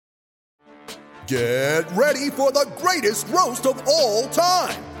Get ready for the greatest roast of all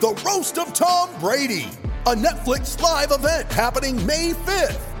time, the Roast of Tom Brady, a Netflix live event happening May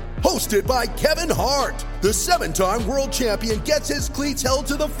 5th. Hosted by Kevin Hart, the 7-time world champion gets his cleats held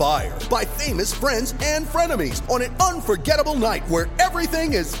to the fire by famous friends and frenemies on an unforgettable night where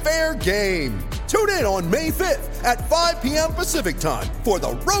everything is fair game. Tune in on May 5th at 5 p.m. Pacific time for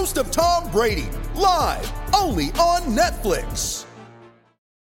the Roast of Tom Brady, live only on Netflix.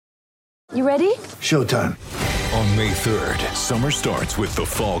 You ready? Showtime. On May 3rd, summer starts with The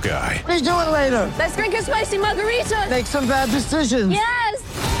Fall Guy. Let's do it later. Let's drink a spicy margarita. Make some bad decisions. Yes!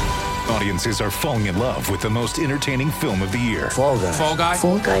 Audiences are falling in love with the most entertaining film of the year. Fall Guy. Fall Guy?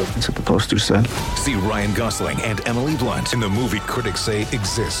 Fall Guy. That's what the poster said. See Ryan Gosling and Emily Blunt in the movie critics say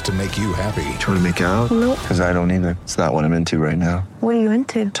exists to make you happy. Trying to make it out? Nope. Because I don't either. It's not what I'm into right now. What are you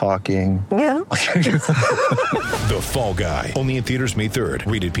into? Talking. Yeah. The Fall Guy. Only in theaters May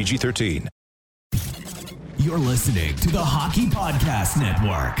 3rd. Rated PG-13. You're listening to the Hockey Podcast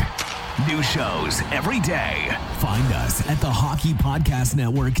Network. New shows every day. Find us at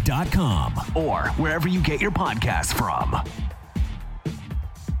thehockeypodcastnetwork.com or wherever you get your podcasts from.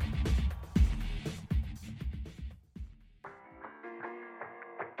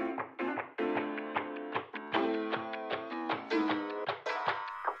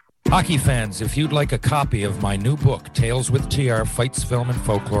 Hockey fans, if you'd like a copy of my new book, Tales with TR, Fights, Film, and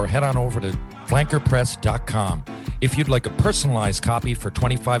Folklore, head on over to flankerpress.com. If you'd like a personalized copy for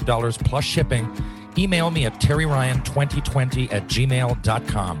 $25 plus shipping, email me at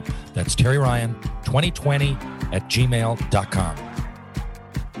terryryan2020@gmail.com. That's terryryan2020@gmail.com.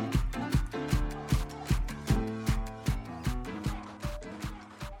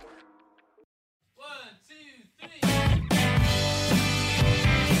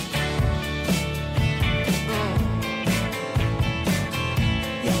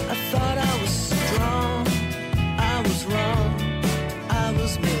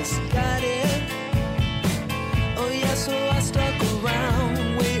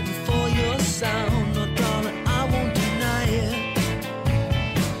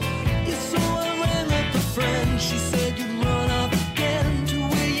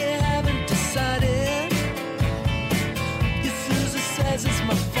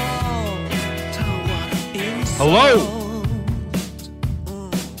 Hello,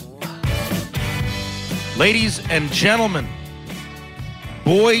 ladies and gentlemen,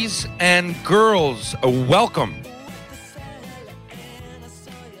 boys and girls, welcome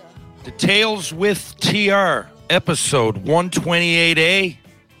to Tales with TR, episode 128A.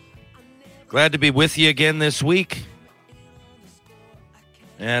 Glad to be with you again this week,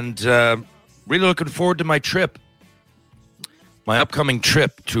 and really looking forward to my trip. My upcoming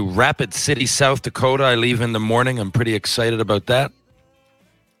trip to Rapid City, South Dakota. I leave in the morning. I'm pretty excited about that,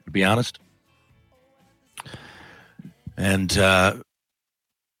 to be honest. And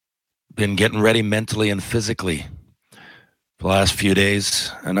been getting ready mentally and physically for the last few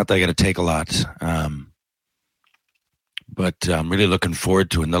days. Not that I got to take a lot, but I'm really looking forward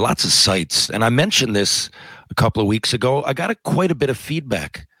to it. And there are lots of sites. And I mentioned this a couple of weeks ago. I got quite a bit of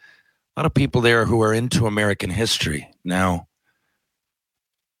feedback. A lot of people there who are into American history. Now,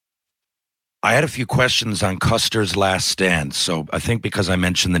 I had a few questions on Custer's Last Stand. So I think because I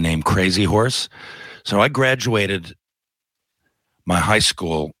mentioned the name Crazy Horse. So I graduated my high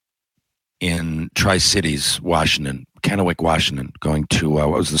school in Tri-Cities, Washington, Kennewick, Washington, going to, what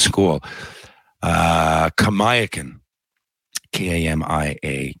was the school? Kamiakin,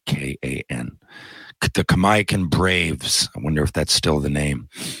 K-A-M-I-A-K-A-N. The Kamiakin Braves. I wonder if that's still the name.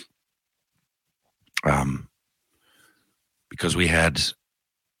 Because we had...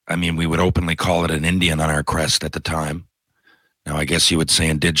 we would openly call it an Indian on our crest at the time. Now, I guess you would say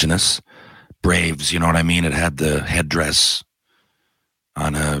indigenous. Braves, you know what I mean? It had the headdress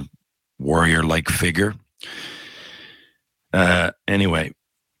on a warrior-like figure. Anyway,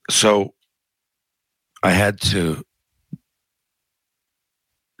 so I had to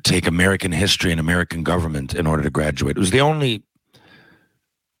take American history and American government in order to graduate. It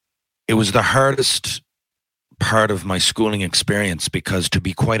was the hardest part of my schooling experience because, to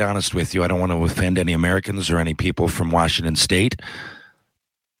be quite honest with you, I don't want to offend any Americans or any people from Washington State,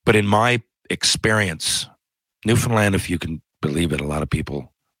 but in my experience, Newfoundland, if you can believe it, a lot of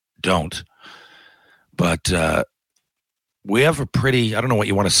people don't, but we have a pretty, I don't know what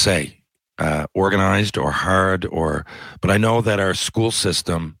you want to say, organized or hard, but I know that our school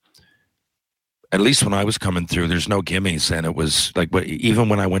system, at least when I was coming through, there's no gimmies. And it was like, even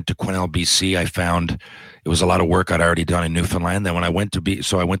when I went to Quesnel, BC, I found it was a lot of work I'd already done in Newfoundland. Then when I went to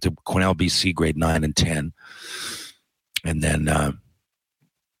Quesnel, BC, grade 9 and 10. And then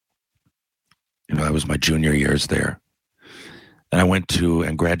That was my junior years there. And I went to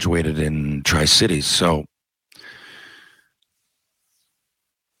and graduated in Tri-Cities. So,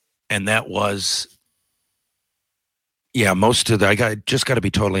 and that was, yeah, just got to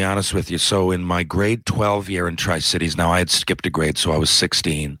be totally honest with you. So in my grade 12 year in Tri-Cities, now I had skipped a grade, so I was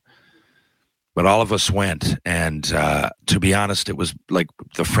 16. But all of us went. And to be honest, it was like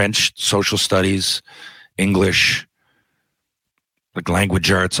the French, social studies, English, like language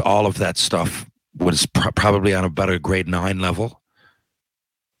arts, all of that stuff was probably on about a grade 9 level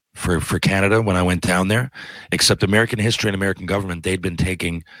for Canada when I went down there, except American history and American government, they'd been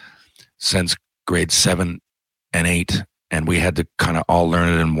taking since grade 7 and 8, and we had to kind of all learn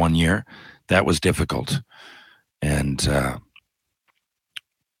it in 1 year. That was difficult. And,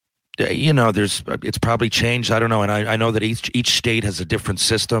 it's probably changed. I don't know. And I know that each state has a different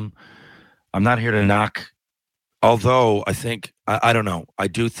system. I'm not here to knock, although I think, I don't know. I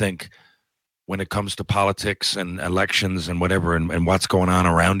do think when it comes to politics and elections and whatever and what's going on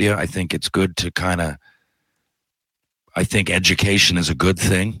around you, I think it's good to I think education is a good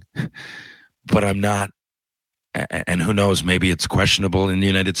thing, but I'm not, and who knows, maybe it's questionable in the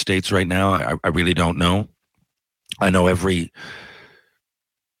United States right now. I really don't know. I know every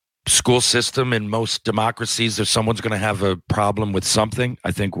school system in most democracies, someone's going to have a problem with something.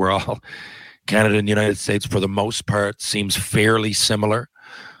 I think we're all, Canada and the United States, for the most part, seems fairly similar.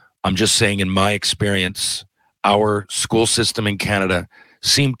 I'm just saying, in my experience, our school system in Canada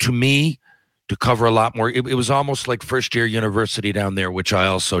seemed to me to cover a lot more. It was almost like first-year university down there, which I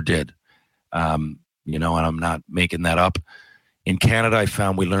also did. And I'm not making that up. In Canada, I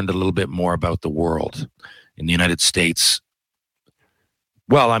found we learned a little bit more about the world. In the United States,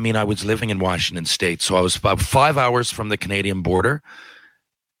 well, I mean, I was living in Washington State, so I was about 5 hours from the Canadian border,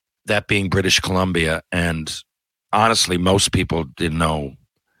 that being British Columbia. And honestly, most people didn't know.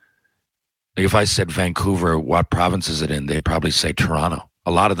 If I said Vancouver, what province is it in? They'd probably say Toronto.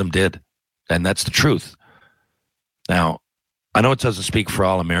 A lot of them did. And that's the truth. Now, I know it doesn't speak for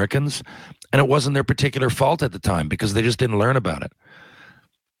all Americans, and it wasn't their particular fault at the time because they just didn't learn about it.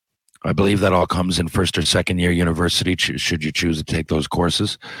 I believe that all comes in first or second year university, should you choose to take those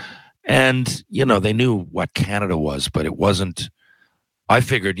courses. And, they knew what Canada was, but it wasn't. I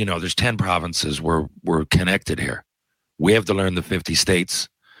figured, there's 10 provinces. We're connected here. We have to learn the 50 states.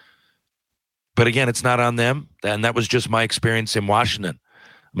 But again, it's not on them. And that was just my experience in Washington.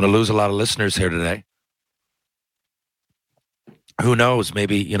 I'm going to lose a lot of listeners here today. Who knows?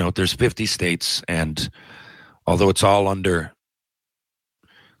 Maybe, there's 50 states. And although it's all under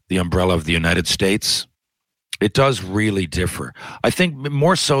the umbrella of the United States, it does really differ. I think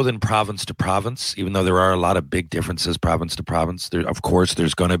more so than province to province, even though there are a lot of big differences province to province. Of course,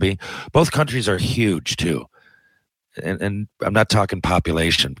 there's going to be. Both countries are huge, too. And I'm not talking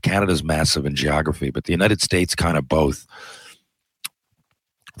population. Canada's massive in geography, but the United States kind of both.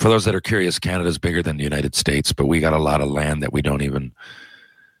 For those that are curious, Canada's bigger than the United States, but we got a lot of land that we don't even,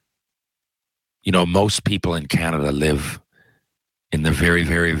 most people in Canada live in the very,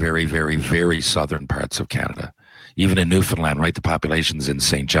 very, very, very, very southern parts of Canada. Even in Newfoundland, right? The population's in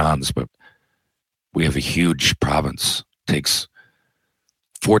St. John's, but we have a huge province. It takes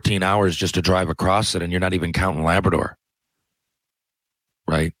 14 hours just to drive across it, and you're not even counting Labrador,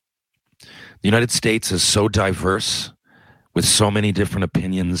 right? The United States is so diverse with so many different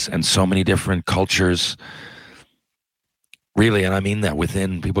opinions and so many different cultures. Really, and I mean that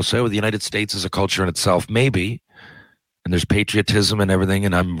within, people say, the United States is a culture in itself. Maybe, and there's patriotism and everything,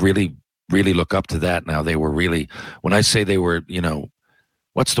 and I'm really, really look up to that now. They were really, when I say they were,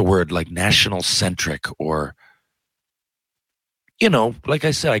 what's the word, like national-centric or, like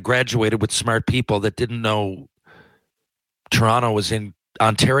I said, I graduated with smart people that didn't know Toronto was in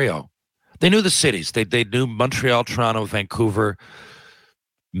Ontario. They knew the cities. They knew Montreal, Toronto, Vancouver,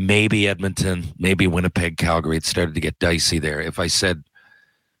 maybe Edmonton, maybe Winnipeg, Calgary. It started to get dicey there. If I said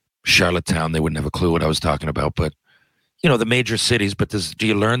Charlottetown, they wouldn't have a clue what I was talking about. But, the major cities. But do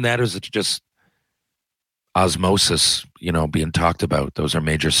you learn that, or is it just osmosis, being talked about? Those are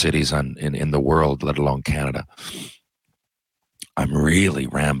major cities in the world, let alone Canada. I'm really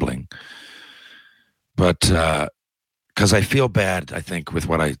rambling. But because I feel bad, I think, with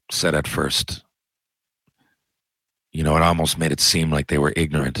what I said at first. It almost made it seem like they were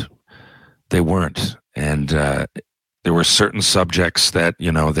ignorant. They weren't. And there were certain subjects that,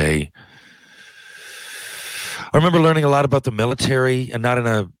 I remember learning a lot about the military, and not in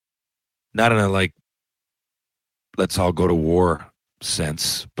a like, let's all go to war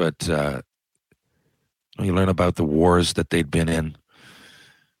sense, but you learn about the wars that they'd been in.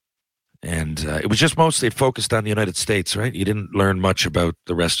 And it was just mostly focused on the United States, right? You didn't learn much about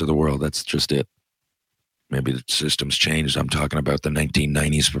the rest of the world. That's just it. Maybe the system's changed. I'm talking about the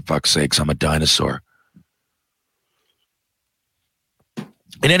 1990s, for fuck's sakes. I'm a dinosaur.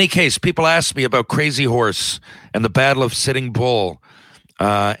 In any case, people ask me about Crazy Horse and the Battle of Sitting Bull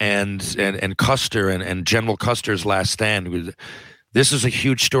and Custer and General Custer's last stand. This is a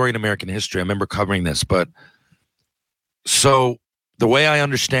huge story in American history. I remember covering this. But so the way I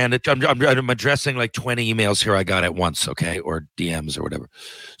understand it, I'm addressing like 20 emails here I got at once, okay, or DMs or whatever.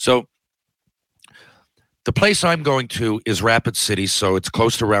 So the place I'm going to is Rapid City, so it's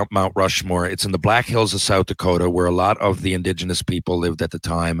close to Mount Rushmore. It's in the Black Hills of South Dakota, where a lot of the indigenous people lived at the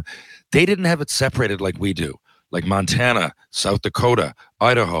time. They didn't have it separated like we do, like Montana, South Dakota,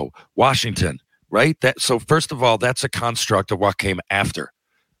 Idaho, Washington, right? So first of all, that's a construct of what came after.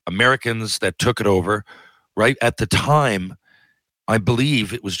 Americans that took it over, right? At the time, I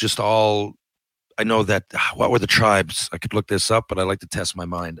believe it was just all, I know that, what were the tribes? I could look this up, but I like to test my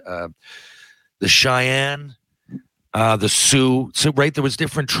mind. The Cheyenne, the Sioux, so right, there was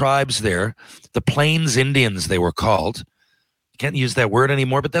different tribes there. The Plains Indians, they were called. Can't use that word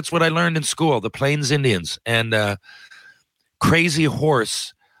anymore, but that's what I learned in school, the Plains Indians. And Crazy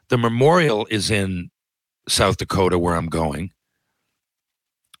Horse, the memorial is in South Dakota where I'm going,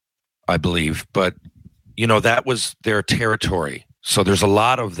 I believe. But, you know, that was their territory. So there's a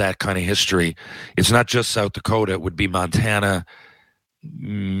lot of that kind of history. It's not just South Dakota. It would be Montana.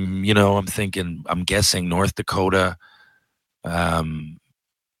 You know, I'm guessing North Dakota.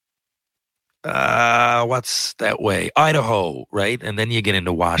 What's that way? Idaho, right? And then you get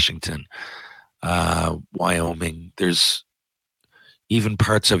into Washington, Wyoming. There's even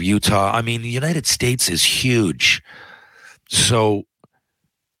parts of Utah. I mean, the United States is huge. So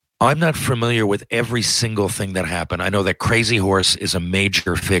I'm not familiar with every single thing that happened. I know that Crazy Horse is a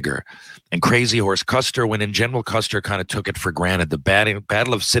major figure. And Crazy Horse, Custer, when General Custer kind of took it for granted, the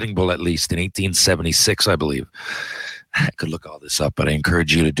Battle of Sitting Bull, at least in 1876, I believe. I could look all this up, but I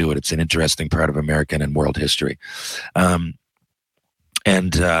encourage you to do it. It's an interesting part of American and world history.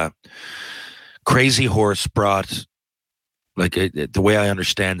 Crazy Horse brought, like, the way I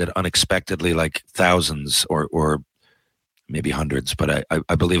understand it, unexpectedly, like thousands or maybe hundreds, but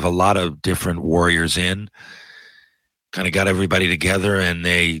I believe a lot of different warriors in, kind of got everybody together, and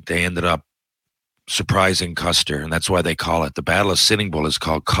they ended up surprising Custer, and that's why they call it, the Battle of Sitting Bull is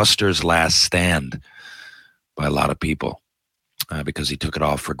called Custer's Last Stand by a lot of people, because he took it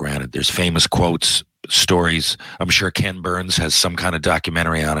all for granted. There's famous quotes, stories. I'm sure Ken Burns has some kind of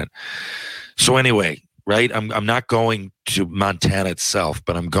documentary on it. So anyway, right, I'm not going to Montana itself,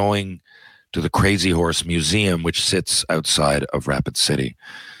 but I'm going to the Crazy Horse Museum, which sits outside of Rapid City.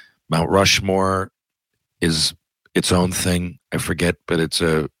 Mount Rushmore is its own thing. I forget, but it's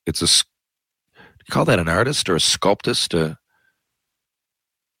a you call that an artist or a sculptist? An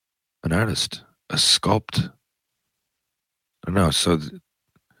artist, a sculpt. I don't know. So the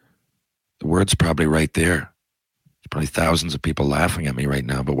word's probably right there. There's probably thousands of people laughing at me right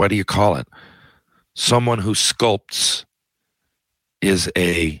now, but what do you call it? Someone who sculpts is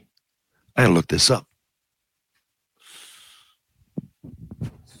I gotta look this up.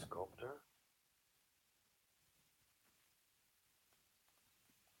 Sculptor?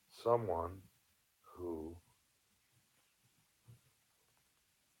 Someone who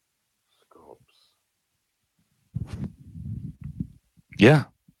sculpts. Yeah,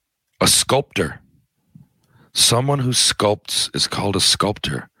 a sculptor. Someone who sculpts is called a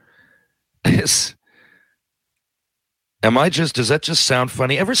sculptor. Does that just sound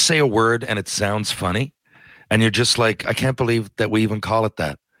funny? Ever say a word and it sounds funny? And you're just like, I can't believe that we even call it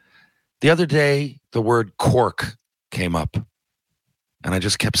that. The other day, the word cork came up. And I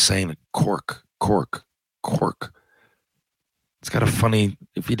just kept saying it. Cork, cork, cork. It's got a funny,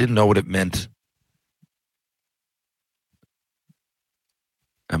 if you didn't know what it meant.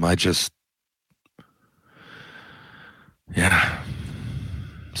 Am I just, yeah.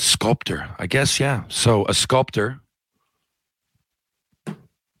 Sculptor, I guess, yeah. So a sculptor,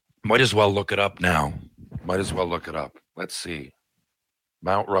 might as well look it up now. Let's see.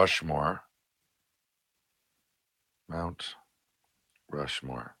 Mount Rushmore.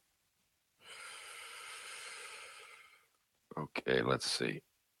 Okay, let's see.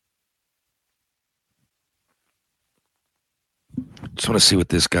 Just want to see what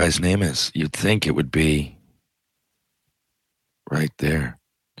this guy's name is. You'd think it would be right there.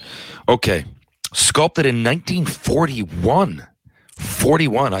 Okay. Sculpted in 1941.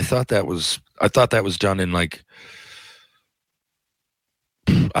 41. I thought that was done in, like,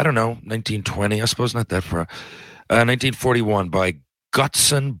 I don't know, 1920. I suppose not that far. 1941 by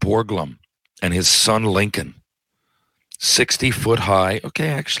Gutzon Borglum and his son Lincoln. 60 foot high. Okay,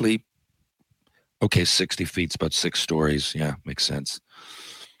 actually, Okay, 60 feet's about 6 stories. Yeah, makes sense.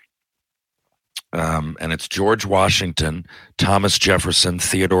 And it's George Washington, Thomas Jefferson,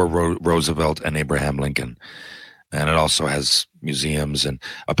 Theodore Roosevelt, and Abraham Lincoln. And it also has museums. And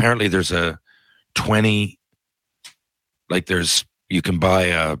apparently there's a 20, like you can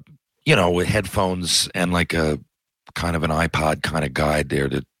buy with headphones and like a kind of an iPod kind of guide there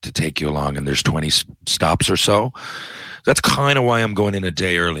to take you along. And there's 20 stops or so. That's kind of why I'm going in a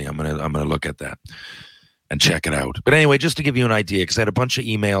day early. I'm gonna look at that and check it out. But anyway, just to give you an idea, because I had a bunch of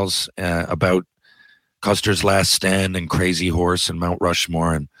emails about Custer's Last Stand and Crazy Horse and Mount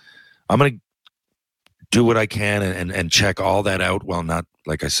Rushmore, and I'm going to do what I can and check all that out. Well, not,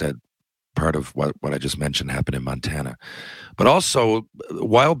 like I said, part of what I just mentioned happened in Montana. But also,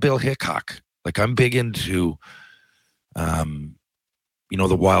 Wild Bill Hickok. Like, I'm big into, the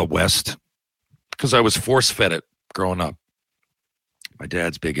Wild West, because I was force-fed it growing up. My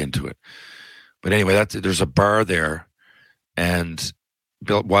dad's big into it. But anyway, there's a bar there, and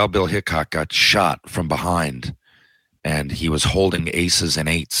Wild Bill Hickok got shot from behind, and he was holding aces and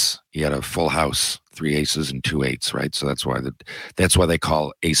eights. He had a full house, 3 aces and 2 eights, right? So that's why they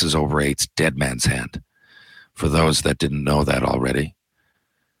call aces over eights dead man's hand. For those that didn't know that already,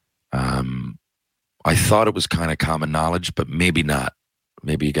 I thought it was kind of common knowledge, but maybe not.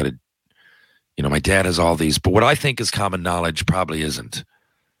 Maybe you got to, my dad has all these, but what I think is common knowledge probably isn't,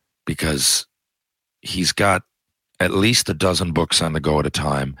 because he's got at least a dozen books on the go at a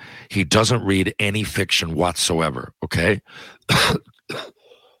time. He doesn't read any fiction whatsoever, okay?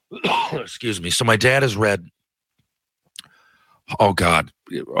 Excuse me. So my dad has read, oh God,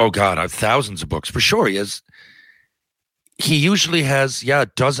 I have thousands of books. For sure he has. He usually has, a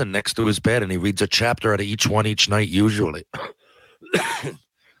dozen next to his bed, and he reads a chapter out of each one each night, usually.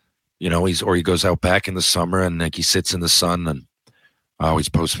 He goes out back in the summer, and like he sits in the sun and always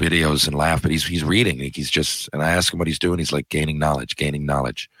posts videos and laugh, but he's reading. And I ask him what he's doing. He's like gaining knowledge,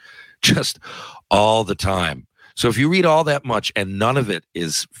 just all the time. So if you read all that much and none of it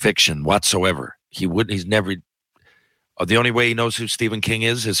is fiction whatsoever, he's never, the only way he knows who Stephen King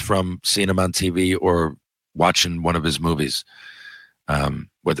is from seeing him on TV or watching one of his movies,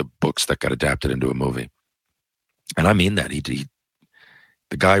 with the books that got adapted into a movie. And I mean that. The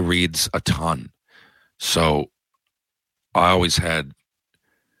guy reads a ton. So I always had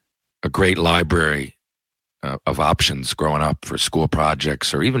a great library of options growing up for school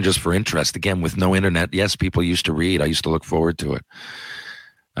projects or even just for interest. Again, with no internet, yes, people used to read. I used to look forward to it.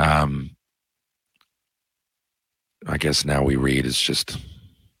 I guess now we read is just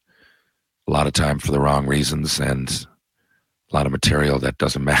a lot of time for the wrong reasons and a lot of material that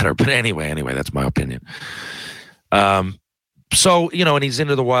doesn't matter. But anyway, that's my opinion. So, and he's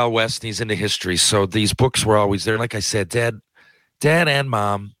into the Wild West and he's into history. So these books were always there. Like I said, Dad and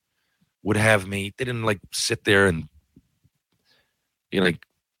Mom would have me. They didn't sit there and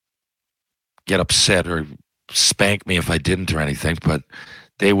get upset or spank me if I didn't or anything, but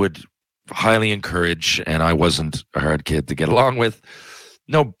they would highly encourage, and I wasn't a hard kid to get along with.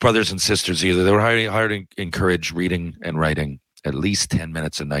 No brothers and sisters either. They were highly encourage reading and writing at least 10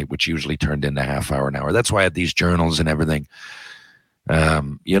 minutes a night, which usually turned into half hour, an hour. That's why I had these journals and everything.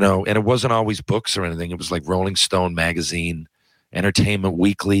 And it wasn't always books or anything. It was like Rolling Stone magazine, Entertainment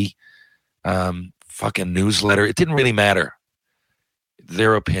Weekly, fucking newsletter. It didn't really matter.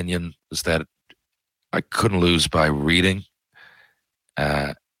 Their opinion was that I couldn't lose by reading.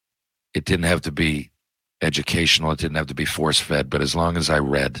 It didn't have to be educational. It didn't have to be force-fed, but as long as I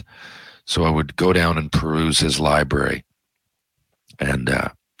read. So I would go down and peruse his library, and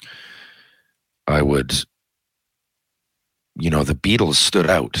I would, the Beatles stood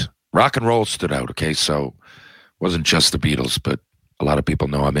out. Rock and roll stood out, okay? So it wasn't just the Beatles, but a lot of people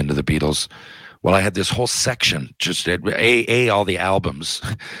know I'm into the Beatles. Well, I had this whole section, just A, all the albums,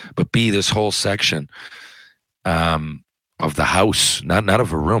 but B, this whole section of the house, not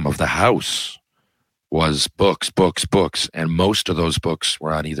of a room, of the house, was books. And most of those books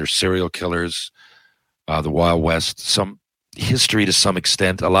were on either serial killers, the Wild West, some history to some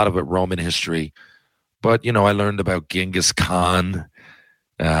extent, a lot of it Roman history. But, I learned about Genghis Khan,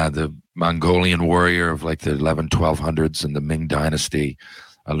 the Mongolian warrior of like the 1200s and the Ming Dynasty.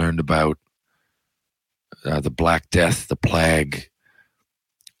 I learned about the Black Death, the plague.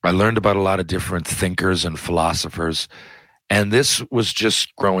 I learned about a lot of different thinkers and philosophers. And this was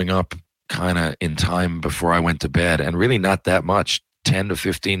just growing up kind of in time before I went to bed, and really not that much, 10 to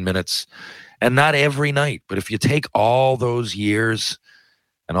 15 minutes, and not every night. But if you take all those years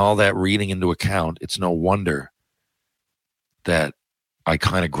and all that reading into account, it's no wonder that I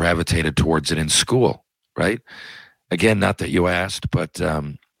kind of gravitated towards it in school, right? Again, not that you asked, but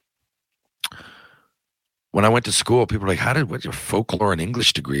when I went to school, people were like, what's your folklore and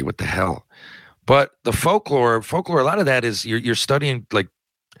English degree? What the hell? But the folklore, a lot of that is you're studying like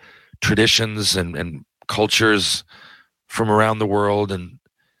traditions and cultures from around the world, and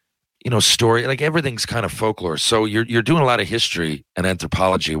story, like everything's kind of folklore. So you're doing a lot of history and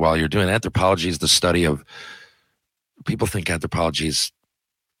anthropology while you're doing anthropology is the study of, people think anthropology is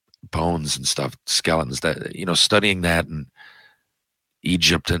bones and stuff, skeletons, that, studying that in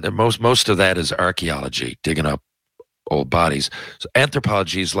Egypt, and most of that is archaeology, digging up old bodies. So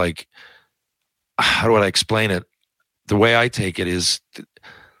anthropology is like, how do I explain it? The way I take it is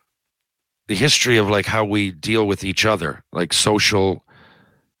the history of like how we deal with each other, like social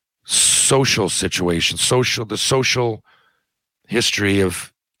situations, the social history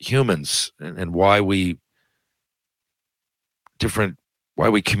of humans, and why we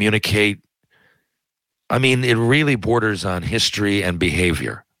communicate. I mean, it really borders on history and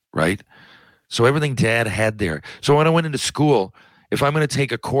behavior, right? So everything Dad had there. So when I went into school, if I'm going to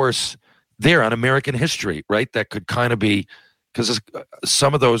take a course there on American history, right, that could kind of be, because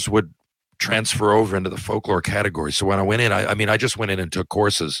some of those would transfer over into the folklore category. So when I went in, I just went in and took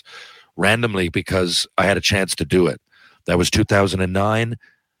courses randomly because I had a chance to do it. That was 2009.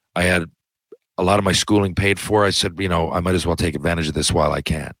 I had a lot of my schooling paid for. I said, I might as well take advantage of this while I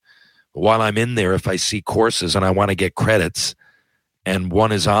can. But while I'm in there, if I see courses and I want to get credits, and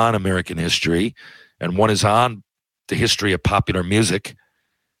one is on American history and one is on the history of popular music,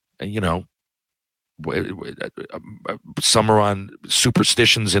 some are on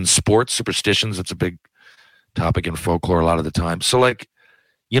superstitions in sports. Superstitions, it's a big topic in folklore a lot of the time. So like,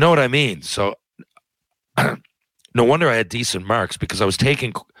 you know what I mean? So no wonder I had decent marks, because I was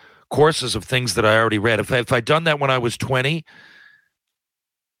taking courses of things that I already read. If I'd done that when I was 20,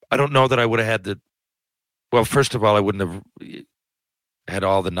 I don't know that I would have had well, first of all, I wouldn't have had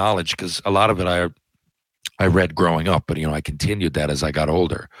all the knowledge, because a lot of it I read growing up, but I continued that as I got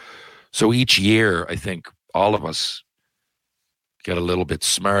older. So each year, I think all of us get a little bit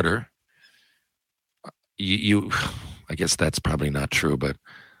smarter. I guess that's probably not true, but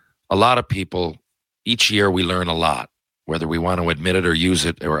a lot of people, each year we learn a lot. Whether we want to admit it or use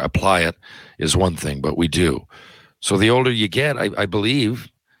it or apply it is one thing, but we do. So the older you get, I believe,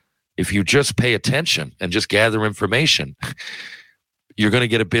 if you just pay attention and just gather information, you're going to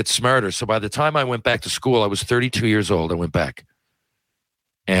get a bit smarter. So by the time I went back to school, I was 32 years old. I went back.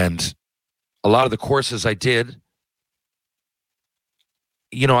 And a lot of the courses I did,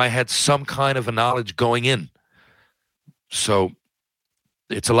 I had some kind of a knowledge going in. So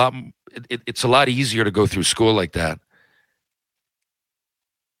it's a lot easier to go through school like that.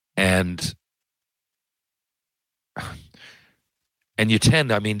 And you tend,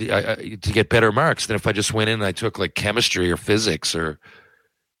 to get better marks than if I just went in and I took like chemistry or physics or,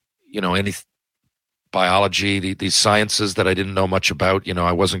 any biology, these sciences that I didn't know much about.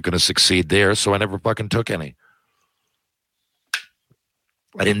 I wasn't going to succeed there, so I never fucking took any.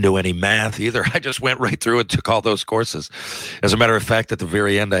 I didn't do any math either. I just went right through and took all those courses. As a matter of fact, at the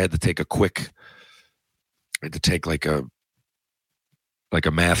very end, I had to take like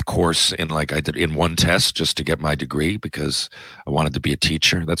a math course in one test just to get my degree, because I wanted to be a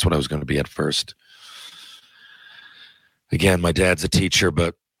teacher. That's what I was going to be at first. Again, my dad's a teacher,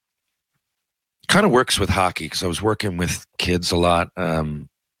 but kind of works with hockey, because I was working with kids a lot.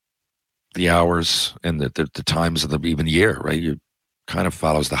 The hours and the times of the even year, right? You kind of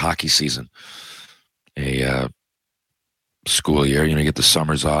follows the hockey season. A school year, you get the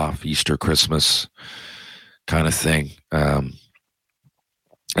summers off, Easter, Christmas kind of thing. And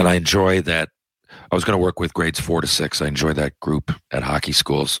I enjoy that. I was going to work with grades 4 to 6. I enjoy that group at hockey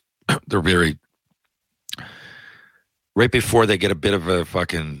schools. They're very, right before they get a bit of a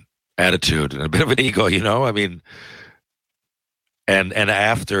fucking attitude and a bit of an ego, and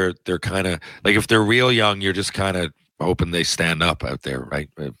after they're kind of, like if they're real young, you're just kind of hoping they stand up out there, right?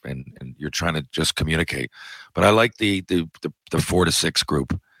 And you're trying to just communicate. But I like the 4 to 6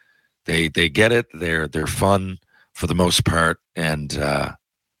 group. They get it. They're fun for the most part. And, not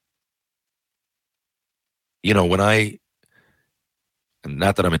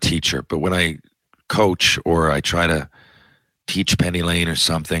that I'm a teacher, but when I coach or I try to teach Penny Lane or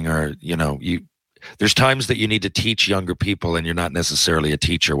something, or, there's times that you need to teach younger people and you're not necessarily a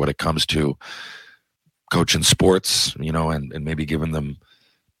teacher when it comes to coaching sports, and maybe giving them,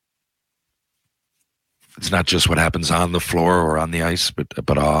 it's not just what happens on the floor or on the ice,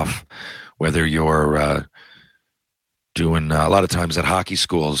 but off, whether you're, doing a lot of times at hockey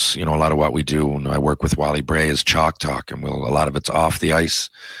schools, a lot of what we do when I work with Wally Bray is chalk talk, and a lot of it's off the ice.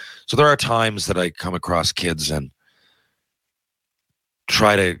 So there are times that I come across kids and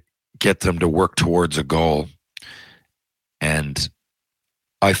try to get them to work towards a goal. And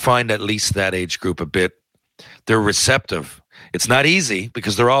I find at least that age group they're receptive. It's not easy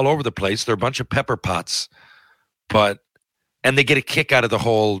because they're all over the place. They're a bunch of pepper pots, and they get a kick out of the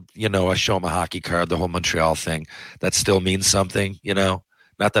whole, I show them a hockey card, the whole Montreal thing. That still means something,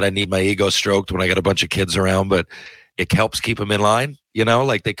 Not that I need my ego stroked when I got a bunch of kids around, but it helps keep them in line,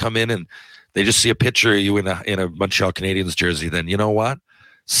 like they come in and they just see a picture of you in a Montreal Canadiens jersey. Then you know what?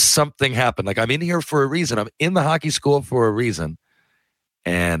 Something happened. Like, I'm in here for a reason. I'm in the hockey school for a reason.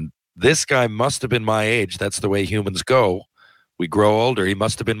 And this guy must have been my age. That's the way humans go. We grow older. He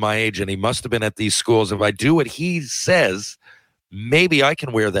must have been my age, and he must have been at these schools. If I do what he says, maybe I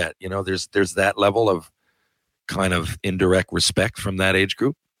can wear that. There's that level of kind of indirect respect from that age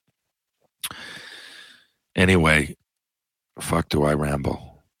group. Anyway, fuck do I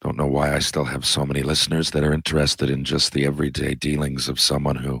ramble. Don't know why I still have so many listeners that are interested in just the everyday dealings of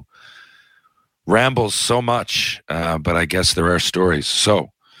someone who rambles so much, but I guess there are stories. So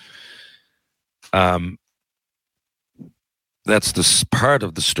that's the part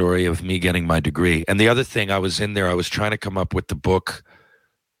of the story of me getting my degree. And the other thing, I was trying to come up with the book.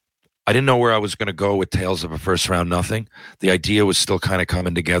 I didn't know where I was going to go with Tales of a First Round Nothing. The idea was still kind of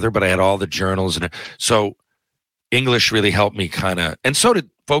coming together, but I had all the journals. So English really helped me kind of, and so did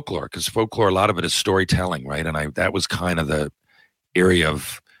folklore, because folklore, a lot of it is storytelling, right? And that was kind of the area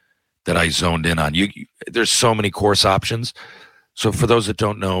that I zoned in on. There's so many course options. So for those that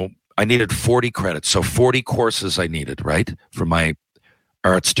don't know, I needed 40 credits. So 40 courses I needed, right? For my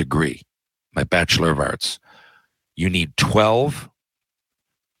arts degree, my Bachelor of Arts. You need 12,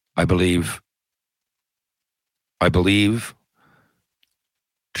 I believe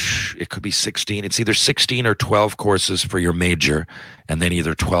it could be 16. It's either 16 or 12 courses for your major, and then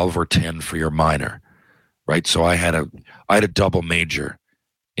either 12 or 10 for your minor, right? So I had a double major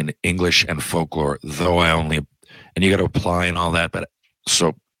in English and folklore, though and you got to apply and all that. But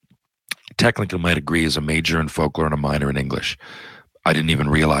so technically my degree is a major in folklore and a minor in English. I didn't even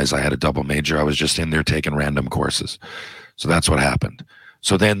realize I had a double major. I was just in there taking random courses. So that's what happened.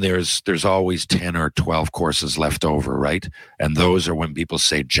 So then there's always 10 or 12 courses left over, right? And those are when people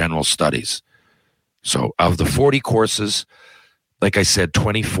say general studies. So of the 40 courses, like I said,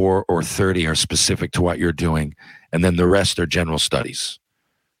 24 or 30 are specific to what you're doing, and then the rest are general studies.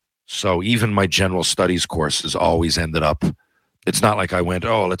 So even my general studies courses always ended up, it's not like I went,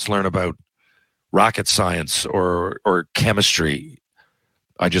 let's learn about rocket science or chemistry.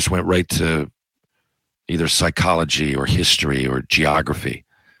 I just went right to either psychology or history or geography,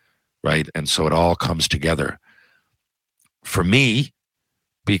 right? And so it all comes together for me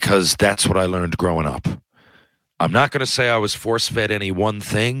because that's what I learned growing up. I'm not going to say I was force-fed any one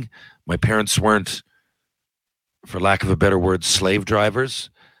thing. My parents weren't, for lack of a better word, slave drivers.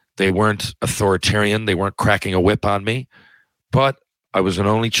 They weren't authoritarian. They weren't cracking a whip on me. But I was an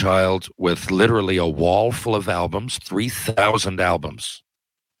only child with literally a wall full of albums, 3,000 albums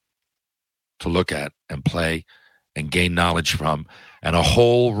to look at and play and gain knowledge from, and a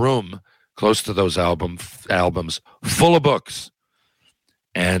whole room close to those albums full of books.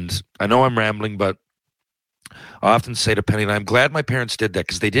 And I know I'm rambling, but I often say to Penny, and I'm glad my parents did that,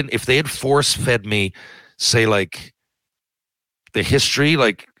 because they didn't. If they had force-fed me, say, like the history,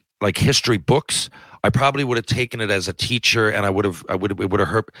 like history books, I probably would have taken it as a teacher, and it would have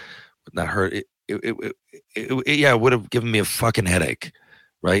hurt, not hurt. It would have given me a fucking headache,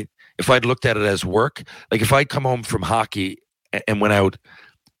 right? If I'd looked at it as work, like if I'd come home from hockey and went out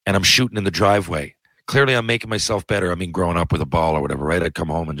and I'm shooting in the driveway, clearly I'm making myself better. I mean, growing up with a ball or whatever, right? I'd come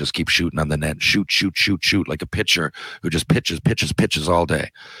home and just keep shooting on the net, shoot, like a pitcher who just pitches all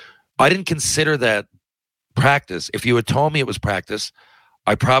day. I didn't consider that practice. If you had told me it was practice,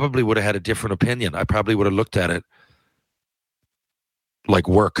 I probably would have had a different opinion. I probably would have looked at it like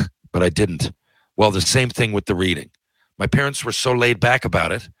work, but I didn't. Well, the same thing with the reading. My parents were so laid back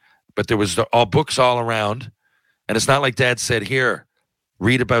about it, but there was all books all around, and it's not like Dad said, here,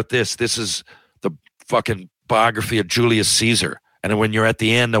 read about this. This is the fucking biography of Julius Caesar, and when you're at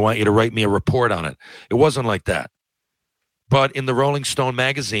the end, I want you to write me a report on it. It wasn't like that. But in the Rolling Stone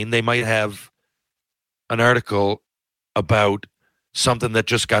magazine, they might have an article about something that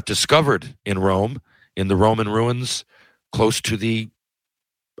just got discovered in Rome, in the Roman ruins, close to the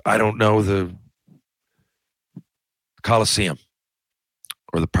Colosseum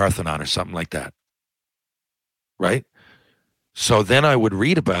or the Parthenon or something like that, right? So then I would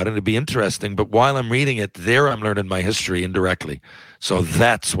read about it. It'd be interesting, but while I'm reading it, there I'm learning my history indirectly. So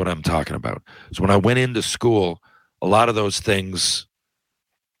that's what I'm talking about. So when I went into school, a lot of those things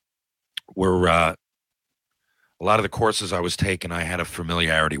were, a a lot of the courses I was taking, I had a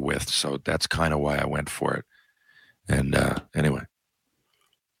familiarity with. So that's kind of why I went for it. And anyway.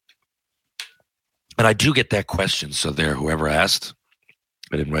 And I do get that question. So there, whoever asked,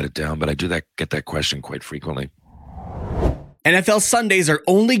 I didn't write it down, but I do get that question quite frequently. NFL Sundays are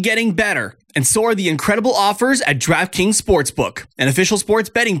only getting better, and so are the incredible offers at DraftKings Sportsbook, an official sports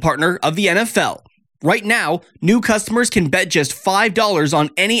betting partner of the NFL. Right now, new customers can bet just $5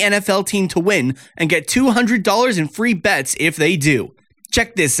 on any NFL team to win and get $200 in free bets if they do.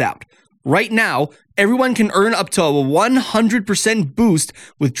 Check this out. Right now, everyone can earn up to a 100% boost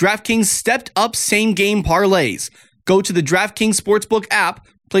with DraftKings stepped-up same-game parlays. Go to the DraftKings Sportsbook app,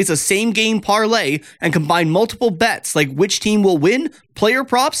 place a same-game parlay, and combine multiple bets like which team will win, player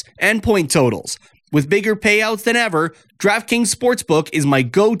props, and point totals. With bigger payouts than ever, DraftKings Sportsbook is my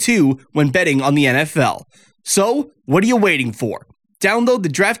go-to when betting on the NFL. So, what are you waiting for? Download the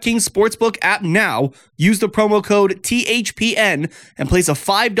DraftKings Sportsbook app now, use the promo code THPN, and place a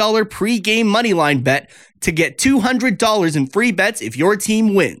 $5 pre-game moneyline bet to get $200 in free bets if your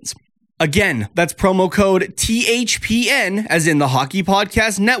team wins. Again, that's promo code THPN, as in the Hockey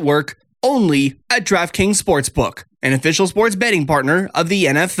Podcast Network, only at DraftKings Sportsbook, an official sports betting partner of the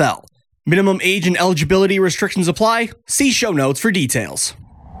NFL. Minimum age and eligibility restrictions apply. See show notes for details.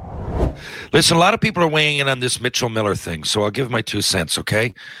 Listen, a lot of people are weighing in on this Mitchell Miller thing, so I'll give my 2 cents,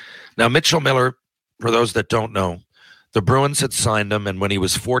 okay? Now, Mitchell Miller, for those that don't know, the Bruins had signed him, and when he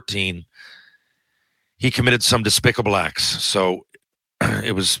was 14, he committed some despicable acts. So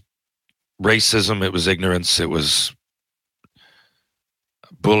it was racism, it was ignorance, it was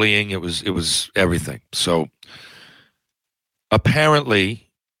bullying, it was everything. So apparently,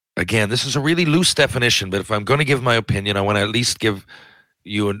 again, this is a really loose definition, but if I'm going to give my opinion, I want to at least give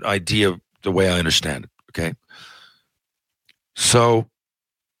you an idea of the way I understand it, okay? So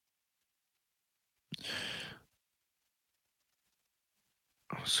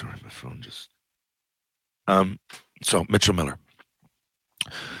sorry, my phone just so Mitchell Miller.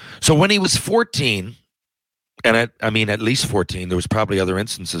 So when he was 14, and I mean at least 14, there was probably other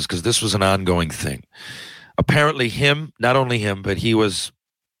instances because this was an ongoing thing. Apparently not only him, but he was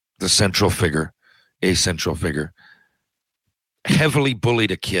the central figure, heavily bullied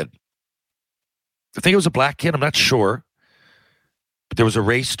a kid. I think it was a black kid. I'm not sure, but there was a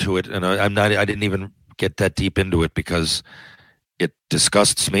race to it, and I didn't even get that deep into it because it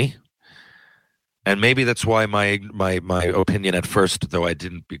disgusts me. And maybe that's why my opinion at first, though I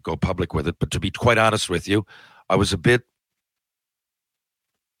didn't go public with it, but to be quite honest with you, I was a bit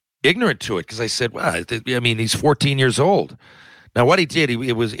ignorant to it because I said, well, I mean, he's 14 years old. Now, what he did,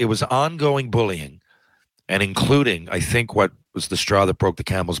 it was ongoing bullying, and including, I think what was the straw that broke the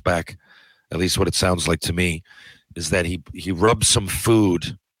camel's back, at least what it sounds like to me, is that he rubbed some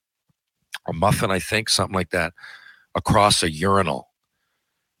food, a muffin, I think, something like that, across a urinal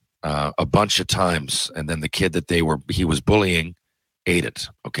a bunch of times, and then the kid that he was bullying ate it,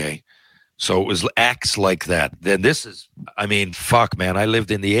 okay? So it was acts like that. Then this is, I mean, fuck, man, I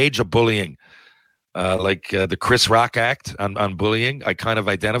lived in the age of bullying. The Chris Rock act on bullying, I kind of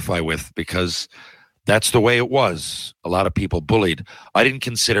identify with because that's the way it was. A lot of people bullied. I didn't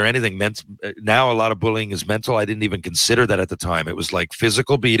consider anything meant. Now a lot of bullying is mental. I didn't even consider that at the time. It was like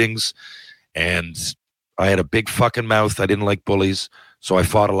physical beatings, and I had a big fucking mouth. I didn't like bullies, so I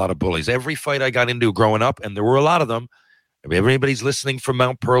fought a lot of bullies. Every fight I got into growing up, and there were a lot of them. If anybody's listening from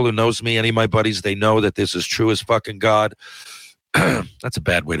Mount Pearl who knows me, any of my buddies, they know that this is true as fucking God. That's a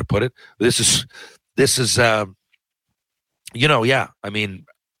bad way to put it. This is, yeah. I mean,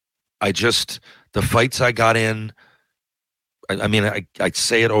 the fights I got in, I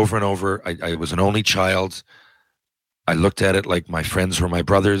say it over and over. I was an only child. I looked at it like my friends were my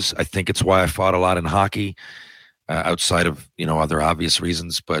brothers. I think it's why I fought a lot in hockey, outside of, other obvious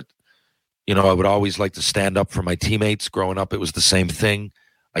reasons. But, I would always like to stand up for my teammates. Growing up, it was the same thing.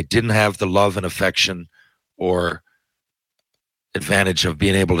 I didn't have the love and affection or advantage of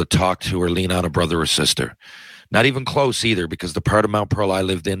being able to talk to or lean on a brother or sister. Not even close either, because the part of Mount Pearl I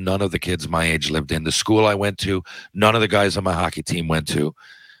lived in, none of the kids my age lived in. The school I went to, none of the guys on my hockey team went to.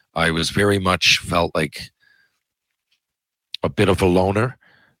 I was very much felt like a bit of a loner.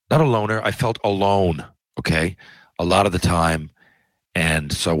 Not a loner, I felt alone, okay, a lot of the time.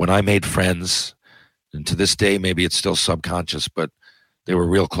 And so when I made friends, and to this day, maybe it's still subconscious, but they were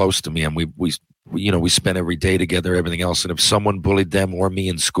real close to me, and we spent every day together, everything else. And if someone bullied them or me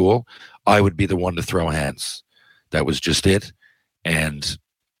in school, I would be the one to throw hands. That was just it. And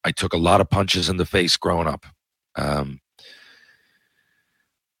I took a lot of punches in the face growing up. Am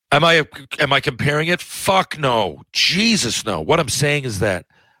I comparing it? Fuck no. Jesus, no. What I'm saying is that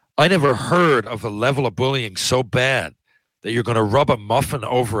I never heard of a level of bullying so bad that you're going to rub a muffin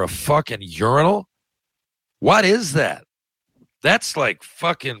over a fucking urinal. What is that? That's like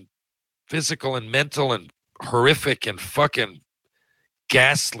fucking physical and mental and horrific and fucking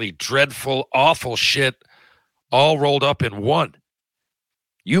ghastly, dreadful, awful shit all rolled up in one.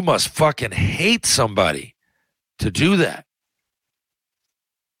 You must fucking hate somebody to do that.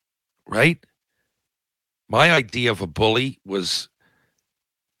 Right? My idea of a bully was,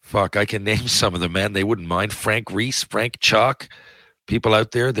 fuck, I can name some of them, man. They wouldn't mind. Frank Reese, Frank Chalk, people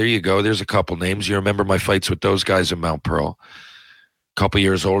out there. There you go. There's a couple names. You remember my fights with those guys in Mount Pearl. A couple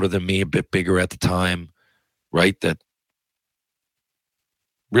years older than me, a bit bigger at the time, right? That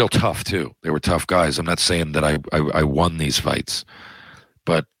real tough, too. They were tough guys. I'm not saying that I won these fights,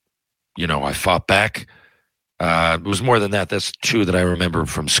 but, you know, I fought back. It was more than that. That's two that I remember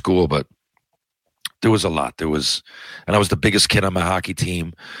from school, but there was a lot. And I was the biggest kid on my hockey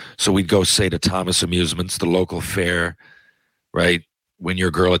team. So we'd go, say, to Thomas Amusements, the local fair, right? Win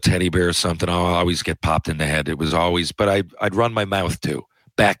your girl a teddy bear or something. I'll always get popped in the head. It was always, but I'd run my mouth too,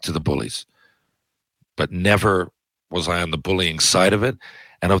 back to the bullies. But never was I on the bullying side of it.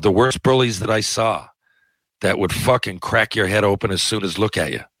 And of the worst bullies that I saw that would fucking crack your head open as soon as look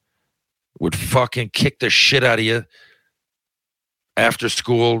at you, would fucking kick the shit out of you after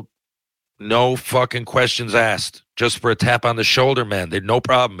school, no fucking questions asked, just for a tap on the shoulder, man. They'd no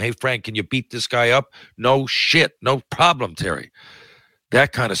problem. Hey, Frank, can you beat this guy up? No shit. No problem, Terry.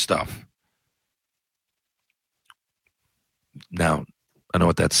 That kind of stuff. Now, I know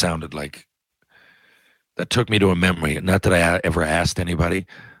what that sounded like. That took me to a memory. Not that I ever asked anybody,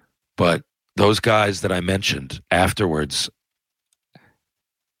 but those guys that I mentioned afterwards.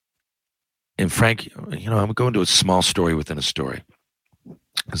 And Frank, you know, I'm going to a small story within a story,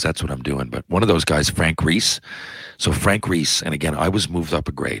 because that's what I'm doing. But one of those guys, Frank Reese. So Frank Reese, and again, I was moved up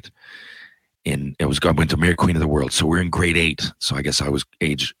a grade. I went to Mary Queen of the World. So we're in grade 8. So I guess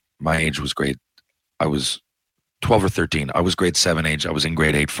my age was I was 12 or 13. I was grade 7 age. I was in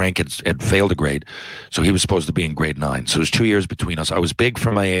grade 8. Frank had failed a grade. So he was supposed to be in grade 9. So there's 2 years between us. I was big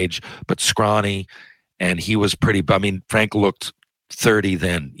for my age, but scrawny. And he was Frank looked 30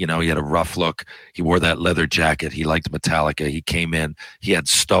 then. You know, he had a rough look. He wore that leather jacket. He liked Metallica. He came in. He had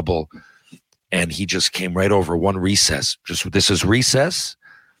stubble. And he just came right over one recess. This is recess.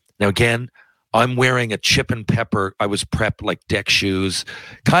 Now, again, I'm wearing a chip and pepper. I was prepped like deck shoes.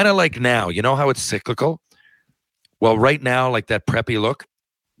 Kind of like now. You know how it's cyclical? Well, right now, like that preppy look,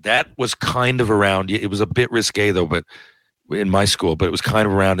 that was kind of around. It was a bit risque, though, but in my school, but it was kind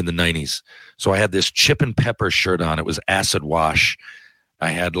of around in the 90s. So I had this chip and pepper shirt on. It was acid wash.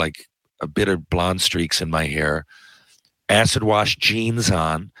 I had like a bit of blonde streaks in my hair. Acid wash jeans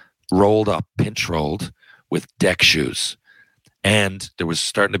on, rolled up, pinch rolled, with deck shoes. And there was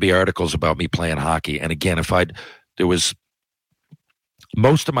starting to be articles about me playing hockey. And again,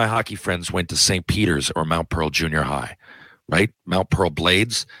 most of my hockey friends went to St. Peter's or Mount Pearl Junior High, right? Mount Pearl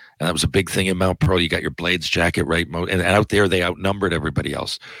Blades. And that was a big thing in Mount Pearl. You got your Blades jacket, right? And out there, they outnumbered everybody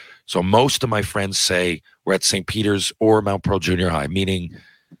else. So most of my friends say we're at St. Peter's or Mount Pearl Junior High, meaning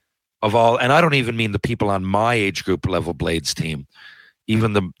of all, and I don't even mean the people on my age group level Blades team,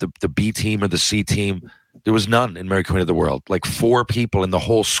 even the B team or the C team. There was none in Mary Queen of the World, like 4 people in the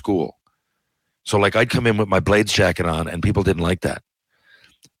whole school. So like I'd come in with my Blades jacket on and people didn't like that.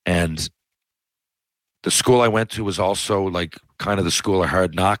 And the school I went to was also like kind of the school of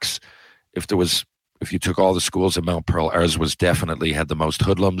hard knocks. If you took all the schools in Mount Pearl, ours was definitely had the most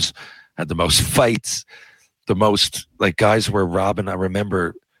hoodlums, had the most fights, the most like guys were robbing. I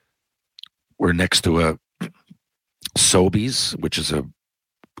remember we're next to a Sobeys, which is a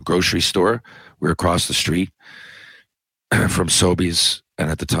grocery store. We were across the street from Sobeys,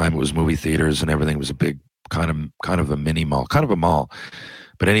 and at the time it was movie theaters and everything. It was a big kind of a mini mall, kind of a mall.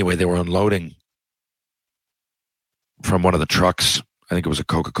 But anyway, they were unloading from one of the trucks. I think it was a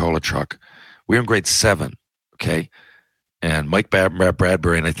Coca-Cola truck. We were in grade 7, okay? And Mike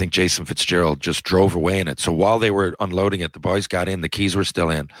Bradbury and I think Jason Fitzgerald just drove away in it. So while they were unloading it, the boys got in, the keys were still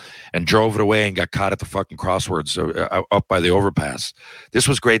in, and drove it away and got caught at the fucking crossroads up by the overpass. This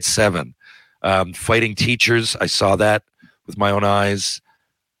was grade 7. Fighting teachers, I saw that with my own eyes.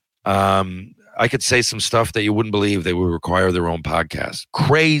 I could say some stuff that you wouldn't believe. They would require their own podcast.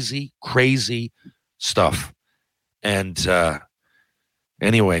 Crazy, crazy stuff. And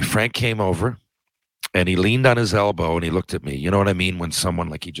anyway, Frank came over and he leaned on his elbow and he looked at me. You know what I mean? When someone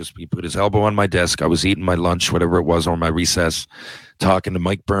like he put his elbow on my desk. I was eating my lunch, whatever it was, or my recess, talking to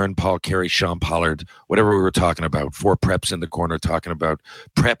Mike Byrne, Paul Carey, Sean Pollard, whatever we were talking about. 4 preps in the corner talking about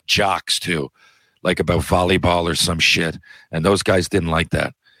prep jocks too, like about volleyball or some shit. And those guys didn't like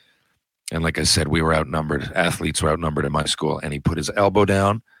that. And like I said, we were outnumbered. Athletes were outnumbered in my school. And he put his elbow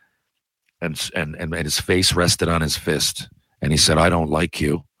down and his face rested on his fist. And he said, "I don't like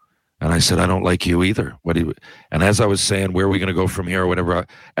you." And I said, "I don't like you either." And as I was saying, "Where are we going to go from here?" or whatever,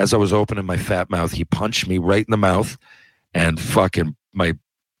 as I was opening my fat mouth, he punched me right in the mouth and fucking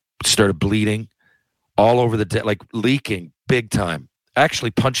started bleeding all over the like leaking big time.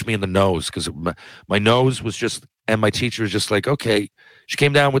 Actually punched me in the nose because my nose was just, and my teacher was just like, okay. She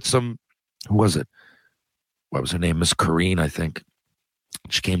came down with some, who was it? What was her name? Miss Corrine, I think.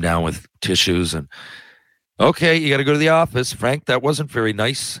 She came down with tissues and, okay, you got to go to the office. Frank, that wasn't very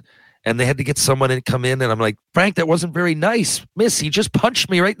nice. And they had to get someone to come in. And I'm like, "Frank, that wasn't very nice. Miss, he just punched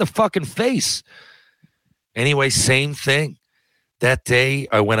me right in the fucking face." Anyway, same thing. That day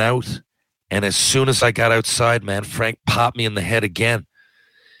I went out, and as soon as I got outside, man, Frank popped me in the head again.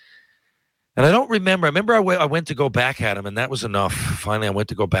 And I don't remember. I remember I went to go back at him, and that was enough. Finally, I went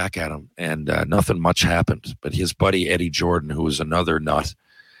to go back at him, and nothing much happened. But his buddy, Eddie Jordan, who was another nut,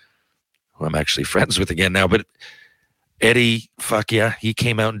 who I'm actually friends with again now, but Eddie, fuck yeah, he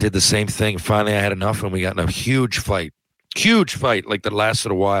came out and did the same thing. Finally, I had enough, and we got in a huge fight, like that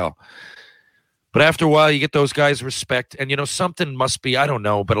lasted a while. But after a while, you get those guys' respect, and, something must be, I don't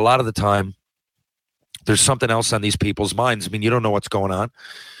know, but a lot of the time, there's something else on these people's minds. I mean, you don't know what's going on.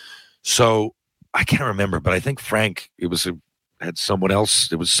 So I can't remember, but I think Frank, had someone else,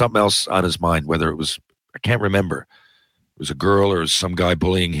 there was something else on his mind, whether it was, I can't remember. It was a girl or some guy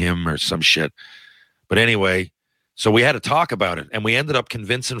bullying him or some shit. But anyway, so we had to talk about it, and we ended up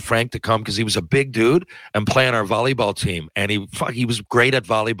convincing Frank to come because he was a big dude and play on our volleyball team, and he was great at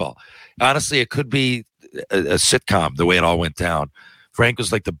volleyball. Honestly, it could be a sitcom the way it all went down. Frank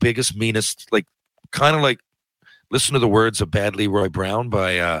was like the biggest, meanest, like kind of like, listen to the words of Bad Leroy Brown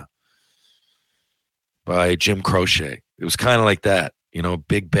by Jim Croce. It was kind of like that,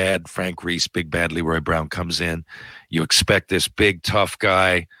 big bad Frank Reese, big bad Leroy Brown comes in. You expect this big tough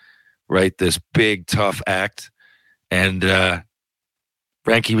guy, right? This big tough act. And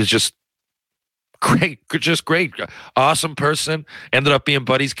Frankie was just great, awesome person. Ended up being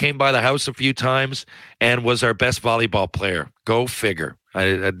buddies, came by the house a few times, and was our best volleyball player. Go figure.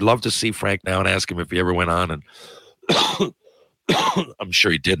 I'd love to see Frank now and ask him if he ever went on. And I'm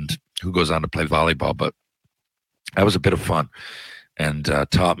sure he didn't. Who goes on to play volleyball? But that was a bit of fun, and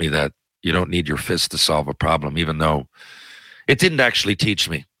taught me that you don't need your fists to solve a problem, even though it didn't actually teach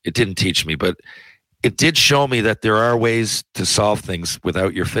me. It didn't teach me, but it did show me that there are ways to solve things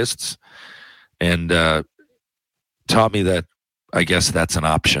without your fists, and taught me that I guess that's an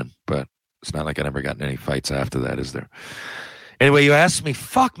option, but it's not like I never got in any fights after that, is there? Anyway, you asked me,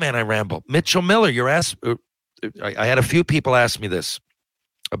 fuck man, I ramble. Mitchell Miller, I had a few people ask me this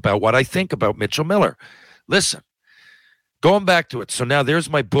about what I think about Mitchell Miller. Listen, going back to it. So now there's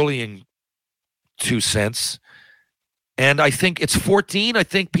my bullying 2 cents. And I think it's 14. I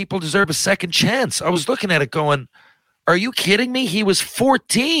think people deserve a second chance. I was looking at it going, are you kidding me? He was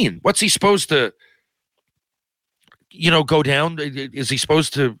 14. What's he supposed to, go down? Is he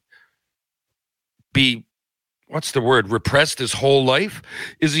supposed to be, what's the word, repressed his whole life?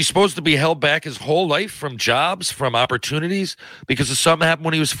 Is he supposed to be held back his whole life from jobs, from opportunities because of something happened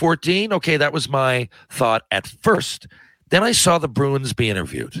when he was 14? Okay, that was my thought at first. Then I saw the Bruins be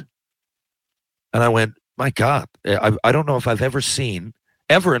interviewed. And I went, my God, I don't know if I've ever seen,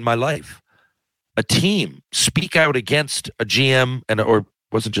 ever in my life, a team speak out against a GM, or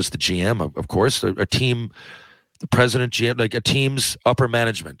wasn't just the GM, of course, a team, the president, GM, like a team's upper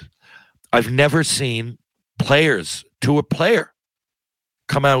management. I've never seen players to a player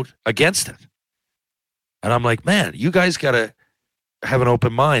come out against it. And I'm like, man, you guys got to have an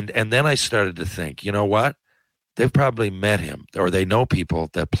open mind. And then I started to think, you know what? They've probably met him, or they know people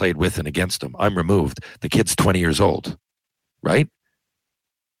that played with and against him. I'm removed. The kid's 20 years old, right?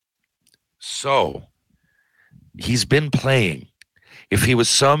 So he's been playing. If he was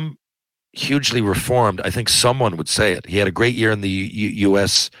some hugely reformed, I think someone would say it. He had a great year in the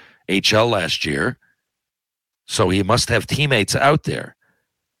USHL last year, so he must have teammates out there.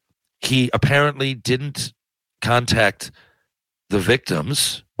 He apparently didn't contact the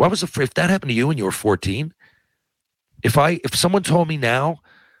victims. What was if that happened to you when you were 14? If someone told me now,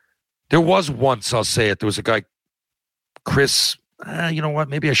 there was once, I'll say it, there was a guy, Chris, you know what,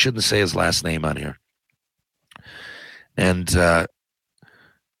 maybe I shouldn't say his last name on here. And,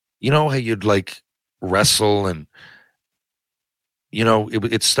 you know how you'd like wrestle and,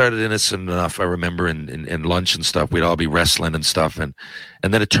 it started innocent enough, I remember, in lunch and stuff, we'd all be wrestling and stuff. And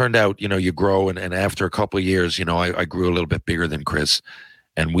then it turned out, you grow. And after a couple of years, I grew a little bit bigger than Chris.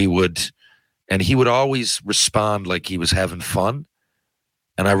 And he would always respond like he was having fun.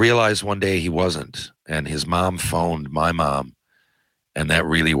 And I realized one day he wasn't. And his mom phoned my mom. And that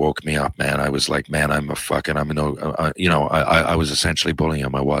really woke me up, man. I was like, man, I was essentially bullying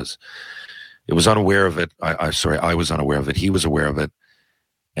him. I was. It was unaware of it. I was unaware of it. He was aware of it.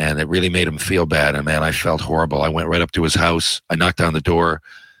 And it really made him feel bad. And, man, I felt horrible. I went right up to his house. I knocked on the door.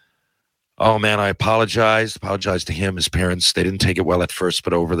 Oh, man, I apologized to him, his parents. They didn't take it well at first,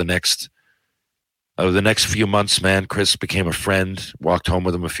 but over the next few months, man, Chris became a friend, walked home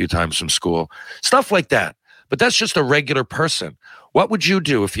with him a few times from school, stuff like that. But that's just a regular person. What would you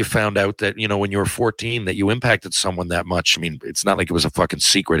do if you found out that, when you were 14, that you impacted someone that much? I mean, it's not like it was a fucking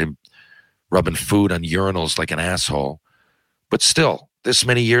secret, him rubbing food on urinals like an asshole. But still, this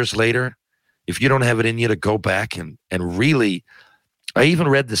many years later, if you don't have it in you to go back and really, I even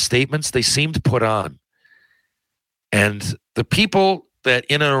read the statements they seemed put on. And the people that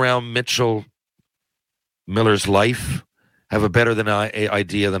in and around Mitchell Miller's life have a better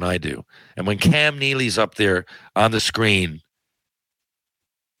idea than I do. And when Cam Neely's up there on the screen,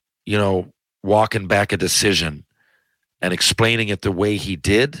 walking back a decision and explaining it the way he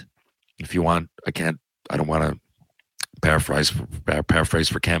did, if you want, I don't want to paraphrase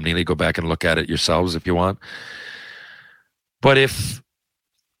for Cam Neely. Go back and look at it yourselves if you want. But if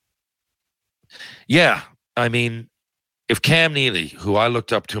Cam Neely, who I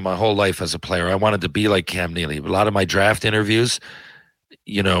looked up to my whole life as a player, I wanted to be like Cam Neely. A lot of my draft interviews,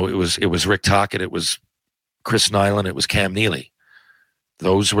 it was Rick Tocchet, it was Chris Nyland, it was Cam Neely.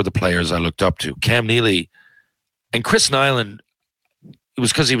 Those were the players I looked up to. Cam Neely and Chris Nyland, it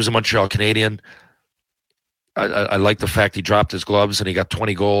was because he was a Montreal Canadian. I like the fact he dropped his gloves and he got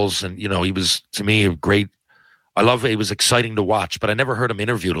 20 goals. And, he was, to me, a great. I love it. It was exciting to watch, but I never heard him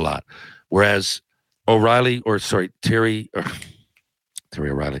interviewed a lot. Whereas Terry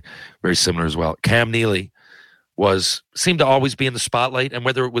O'Reilly, very similar as well. Cam Neely seemed to always be in the spotlight. And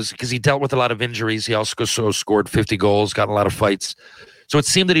whether it was because he dealt with a lot of injuries, he also scored 50 goals, got in a lot of fights. So it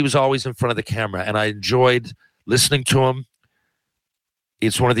seemed that he was always in front of the camera. And I enjoyed listening to him.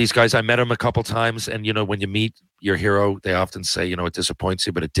 It's one of these guys. I met him a couple times, and when you meet your hero, they often say, it disappoints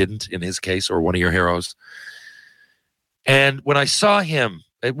you, but it didn't in his case, or one of your heroes. And when I saw him,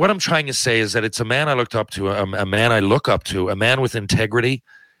 what I'm trying to say is that it's a man I looked up to, a man I look up to, a man with integrity.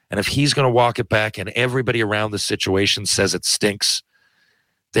 And if he's going to walk it back, and everybody around the situation says it stinks,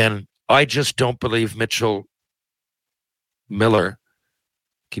 then I just don't believe Mitchell Miller.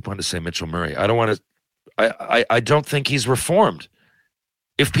 Keep wanting to say Mitchell Murray. I don't want to. I don't think he's reformed.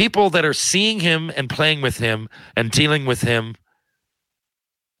 If people that are seeing him and playing with him and dealing with him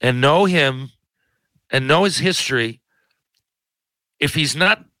and know him and know his history, if he's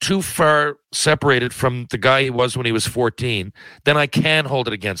not too far separated from the guy he was when he was 14, then I can hold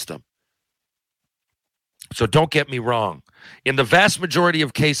it against him. So don't get me wrong. In the vast majority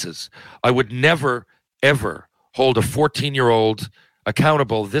of cases, I would never, ever hold a 14-year-old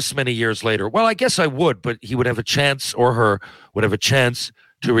accountable this many years later. Well, I guess I would, but he would have a chance, or her would have a chance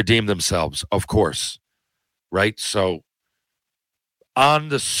to redeem themselves, of course, right? So on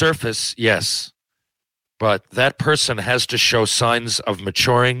the surface, yes, but that person has to show signs of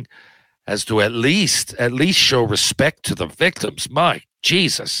maturing, has to at least show respect to the victims. My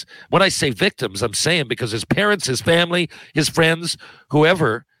Jesus. When I say victims, I'm saying because his parents, his family, his friends,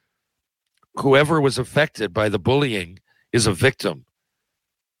 whoever was affected by the bullying is a victim.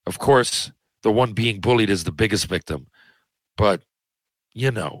 Of course, the one being bullied is the biggest victim, but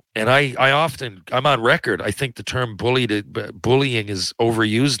and I'm on record. I think the term bullying is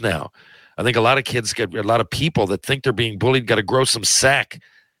overused now. I think a lot of people that think they're being bullied got to grow some sack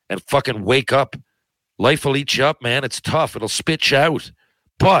and fucking wake up. Life will eat you up, man. It's tough. It'll spit you out.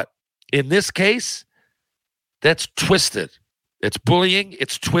 But in this case, that's twisted. It's bullying.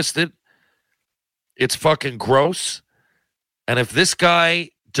 It's twisted. It's fucking gross. And if this guy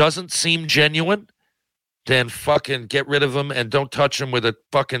doesn't seem genuine, then fucking get rid of him and don't touch him with a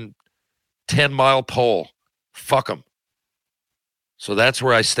fucking 10-mile pole. Fuck him. So that's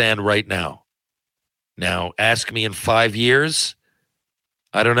where I stand right now. Now, ask me in 5 years,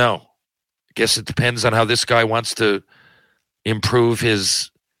 I don't know. I guess it depends on how this guy wants to improve his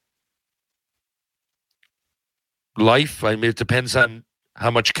life. I mean, it depends on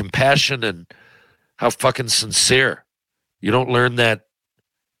how much compassion and how fucking sincere. You don't learn that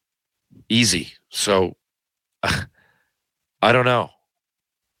easy. So, I don't know.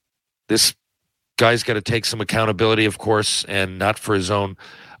 This guy's got to take some accountability, of course, and not for his own.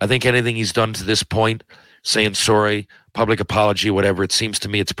 I think anything he's done to this point, saying sorry, public apology, whatever, it seems to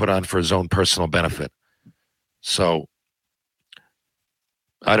me it's put on for his own personal benefit. So,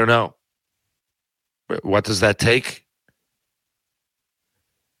 I don't know. What does that take?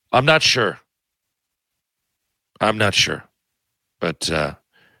 I'm not sure. But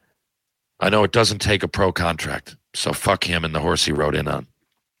I know it doesn't take a pro contract. So fuck him and the horse he rode in on.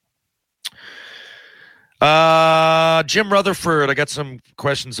 Jim Rutherford, I got some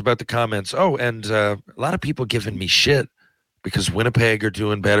questions about the comments. Oh, and a lot of people giving me shit because Winnipeg are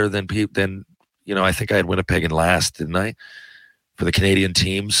doing better than I think I had Winnipeg in last, didn't I? For the Canadian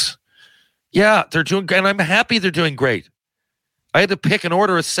teams. Yeah, they're doing great, and I'm happy they're doing great. I had to pick an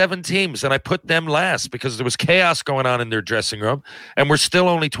order of 7 teams, and I put them last because there was chaos going on in their dressing room, and we're still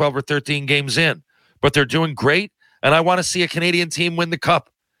only 12 or 13 games in. But they're doing great, and I want to see a Canadian team win the Cup.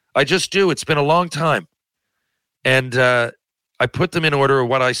 I just do. It's been a long time. And I put them in order of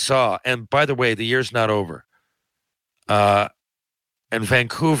what I saw. And by the way, the year's not over. And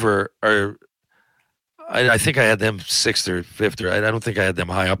Vancouver are, I think I had them 6th or 5th, or I don't think I had them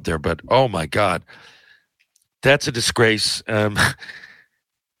high up there, but oh my God, that's a disgrace. I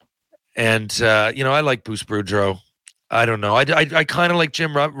like Bruce Boudreau. I don't know. I kind of like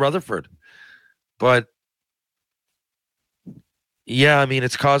Jim Rutherford, but yeah, I mean,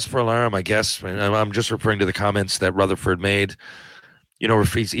 it's cause for alarm, I guess. I'm just referring to the comments that Rutherford made. You know,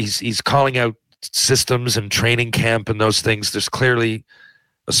 if he's calling out systems and training camp and those things. There's clearly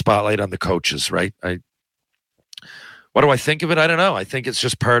a spotlight on the coaches, right? What do I think of it? I don't know. I think it's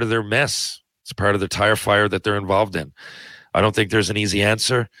just part of their mess. It's part of the tire fire that they're involved in. I don't think there's an easy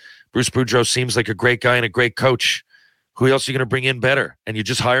answer. Bruce Boudreau seems like a great guy and a great coach. Who else are you going to bring in better? And you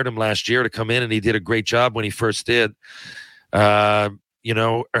just hired him last year to come in, and he did a great job when he first did. Are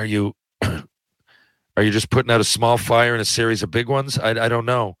you just putting out a small fire in a series of big ones? I don't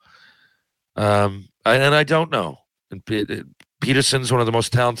know. I don't know. And Peterson's one of the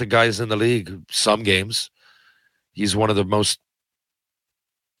most talented guys in the league. Some games, he's one of the most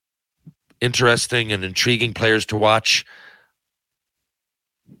interesting and intriguing players to watch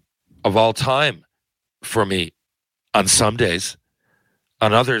of all time for me. On some days,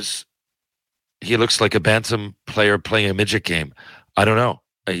 on others, he looks like a bantam player playing a midget game. I don't know.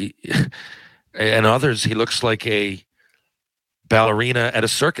 And others, he looks like a ballerina at a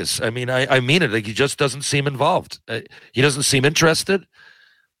circus. I mean, I mean it. Like, he just doesn't seem involved. He doesn't seem interested.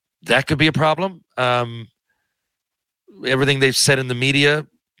 That could be a problem. Everything they've said in the media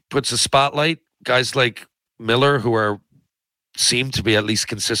puts a spotlight. Guys like Miller, who seem to be at least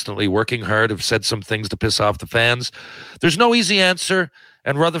consistently working hard, have said some things to piss off the fans. There's no easy answer.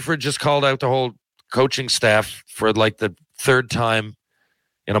 And Rutherford just called out the whole coaching staff for like the 3rd time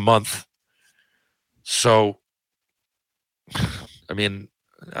in a month. So, I mean,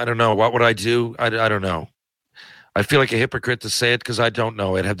 I don't know. What would I do? I don't know. I feel like a hypocrite to say it because I don't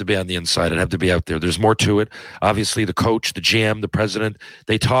know. It'd have to be on the inside. It'd have to be out there. There's more to it. Obviously, the coach, the GM, the president,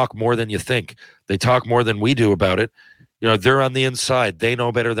 they talk more than you think. They talk more than we do about it. You know, they're on the inside. They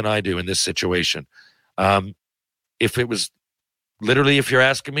know better than I do in this situation. If it was literally, if you're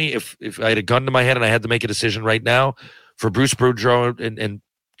asking me, if I had a gun to my head and I had to make a decision right now for Bruce Boudreau and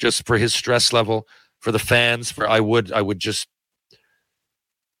just for his stress level, for the fans, I would just,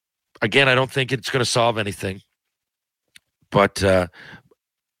 again, I don't think it's going to solve anything. But if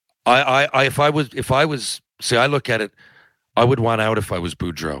I was, see, I look at it, I would want out if I was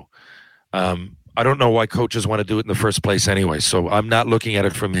Boudreau. I don't know why coaches want to do it in the first place anyway. So I'm not looking at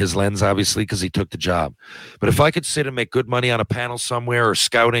it from his lens, obviously, because he took the job. But if I could sit and make good money on a panel somewhere, or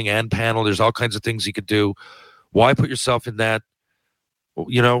scouting and panel, there's all kinds of things you could do. Why put yourself in that?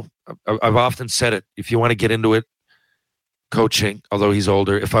 You know, I've often said it. If you want to get into it, coaching, although he's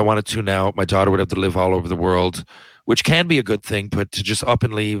older, if I wanted to now, my daughter would have to live all over the world, which can be a good thing, but to just up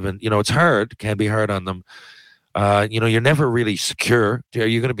and leave, and, you know, it's hard, can be hard on them. You're never really secure. Are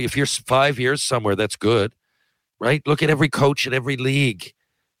you going to be, if you're 5 years somewhere, that's good, right? Look at every coach in every league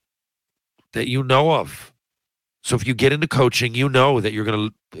that you know of. So if you get into coaching, you know that you're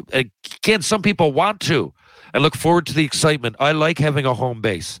going to, again, some people want to and look forward to the excitement. I like having a home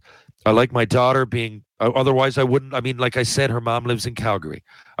base. I like my daughter being, otherwise I wouldn't. I mean, like I said, her mom lives in Calgary.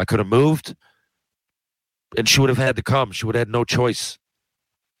 I could have moved and she would have had to come. She would have had no choice.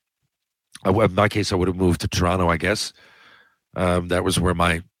 In my case, I would have moved to Toronto, I guess. That was where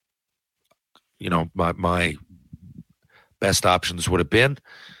my best options would have been.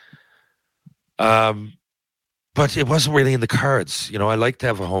 But it wasn't really in the cards. You know, I like to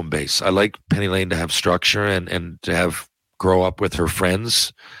have a home base. I like Penny Lane to have structure and to grow up with her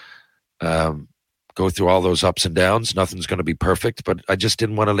friends, go through all those ups and downs. Nothing's going to be perfect, but I just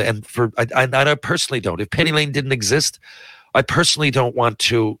didn't want to. And I personally don't. If Penny Lane didn't exist, I personally don't want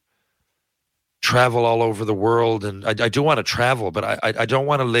to travel all over the world. And I do want to travel, but I don't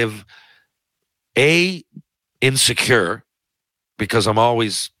want to live insecure, because I'm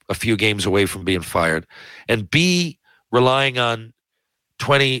always a few games away from being fired, and B, relying on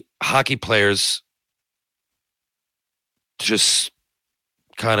 20 hockey players to just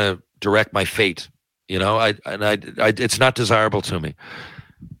kind of direct my fate. You know, I it's not desirable to me.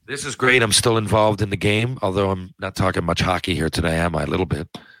 This is great. I'm still involved in the game, although I'm not talking much hockey here today, am I? A little bit.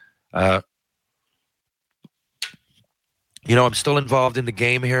 You know, I'm still involved in the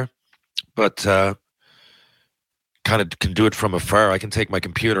game here, but kind of can do it from afar. I can take my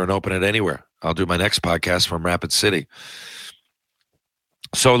computer and open it anywhere. I'll do my next podcast from Rapid City.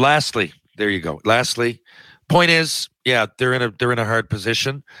 So lastly, there you go. Lastly, point is, yeah, they're in a hard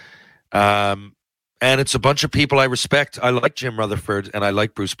position. And it's a bunch of people I respect. I like Jim Rutherford and I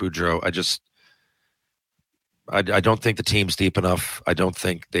like Bruce Boudreau. I don't think the team's deep enough. I don't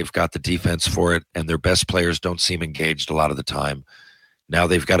think they've got the defense for it, and their best players don't seem engaged a lot of the time. Now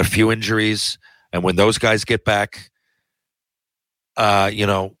they've got a few injuries, and when those guys get back, you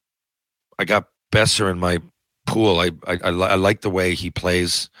know, I got Besser in my pool. I like the way he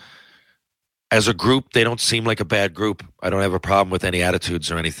plays. As a group, they don't seem like a bad group. I don't have a problem with any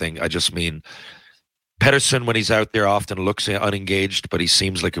attitudes or anything. I just mean Pettersson, when he's out there, often looks unengaged, but he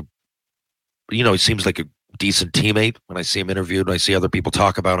seems like a decent teammate when I see him interviewed. When I see other people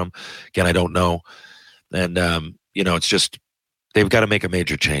talk about him, again, I don't know. And, you know, it's just, they've got to make a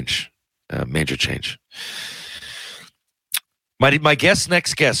major change. My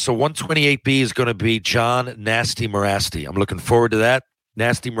next guest, so 128B is going to be John Nasty Mirasty. I'm looking forward to that.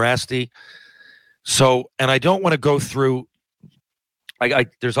 Nasty Mirasty. So, and I don't want to go through,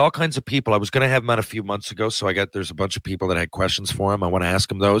 there's all kinds of people. I was going to have him on a few months ago, so there's a bunch of people that had questions for him. I want to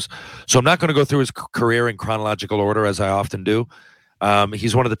ask him those. So I'm not going to go through his career in chronological order as I often do.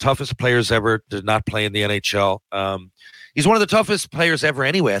 He's one of the toughest players ever to not play in the NHL. He's one of the toughest players ever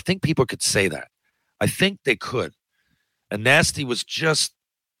anyway. I think people could say that. I think they could. And Nasty was just,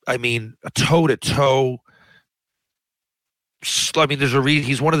 I mean, a toe-to-toe. I mean, there's a reason.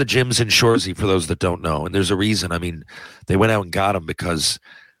 He's one of the gyms in Shoresy, for those that don't know. And there's a reason. I mean, they went out and got him because,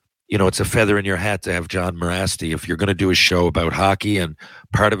 you know, it's a feather in your hat to have John Mirasty. If you're going to do a show about hockey and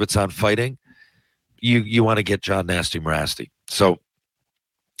part of it's on fighting, you want to get John Nasty Mirasty. So,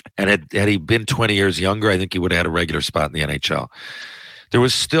 and had he been 20 years younger, I think he would have had a regular spot in the NHL. There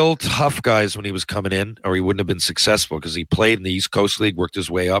was still tough guys when he was coming in, or he wouldn't have been successful because he played in the East Coast League, worked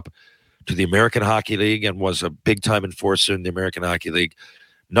his way up to the American Hockey League, and was a big-time enforcer in the American Hockey League.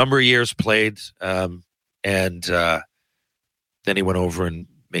 Number of years played, and then he went over and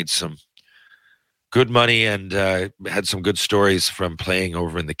made some good money and had some good stories from playing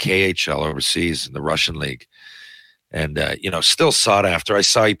over in the KHL overseas in the Russian League. And, you know, still sought after. I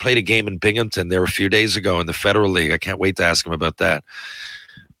saw he played a game in Binghamton there a few days ago in the Federal League. I can't wait to ask him about that.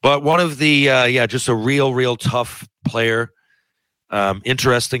 But one of the, just a real tough player.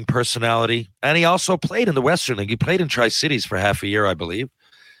 Interesting personality. And he also played in the Western League. He played in Tri-Cities for half a year, I believe.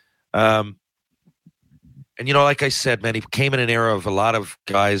 And, you know, like I said, man, he came in an era of a lot of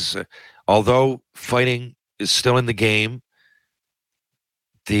guys, although fighting is still in the game,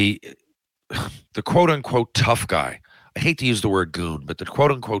 the quote-unquote tough guy, I hate to use the word goon, but the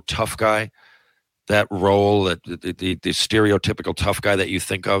quote-unquote tough guy, that role, the stereotypical tough guy that you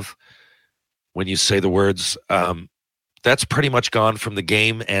think of when you say the words, that's pretty much gone from the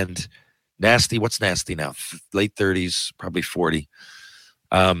game. And Nasty, what's Nasty now? Late 30s, probably 40.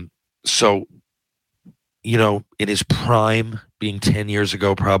 So, you know, in his prime, being 10 years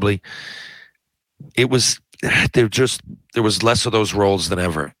ago, probably, there was less of those roles than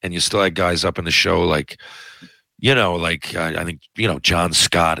ever. And you still had guys up in the show like, you know, like I think, you know, John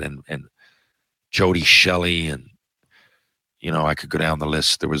Scott and Jody Shelley, and, you know, I could go down the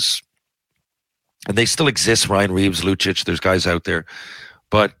list. There was, and they still exist, Ryan Reeves, Lucic, there's guys out there.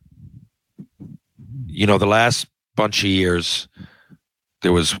 But, you know, the last bunch of years,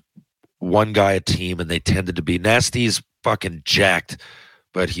 there was one guy a team, and they tended to be, Nasty's fucking jacked,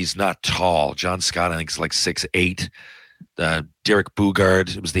 but he's not tall. John Scott, I think, is like 6'8". Derek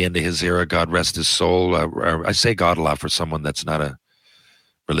Bugard, it was the end of his era, God rest his soul. I say God a lot for someone that's not a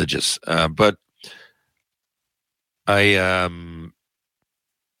religious. But I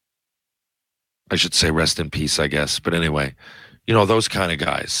should say rest in peace, I guess. But anyway, you know, those kind of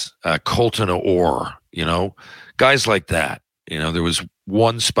guys. Colton Orr, you know, guys like that. You know, there was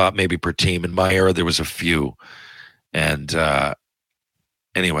one spot maybe per team. In my era, there was a few. And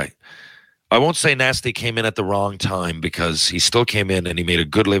anyway, I won't say Nasty came in at the wrong time, because he still came in and he made a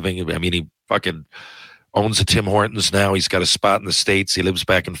good living. I mean, he fucking owns a Tim Hortons now. He's got a spot in the States. He lives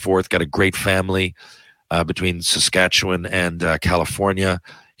back and forth, got a great family between Saskatchewan and California.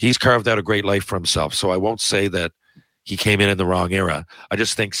 He's carved out a great life for himself. So I won't say that he came in the wrong era. I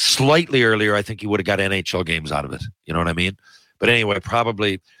just think slightly earlier, I think he would have got NHL games out of it. You know what I mean? But anyway,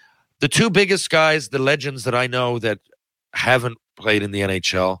 probably the two biggest guys, the legends that I know that haven't played in the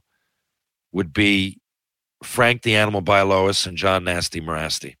NHL would be Frank the Animal Bialowas and John Nasty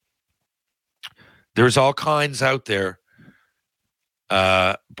Morasty. There's all kinds out there.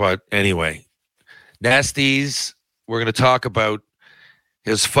 But anyway, Nasty's, we're going to talk about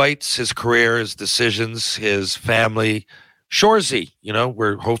his fights, his career, his decisions, his family. Shoresy,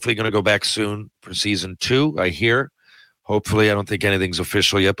 we're hopefully going to go back soon for season 2, I hear. Hopefully, I don't think anything's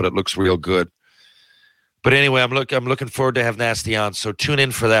official yet, but it looks real good. But anyway, I'm looking forward to have Nasty on, so tune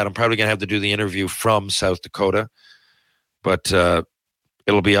in for that. I'm probably going to have to do the interview from South Dakota, but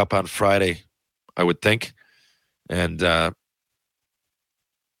it'll be up on Friday, I would think. And I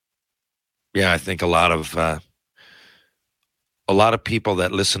think a lot of people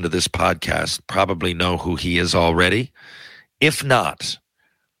that listen to this podcast probably know who he is already. If not,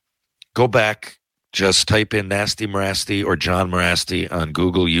 go back, just type in Nasty Morasty or John Morasty on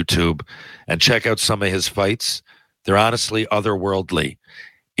Google, YouTube, and check out some of his fights. They're honestly otherworldly.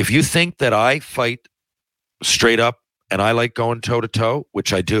 If you think that I fight straight up and I like going toe-to-toe,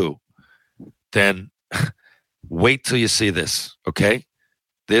 which I do, then wait till you see this, okay?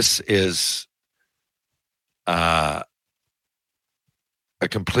 This is a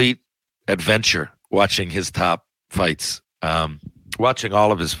complete adventure watching his top fights, watching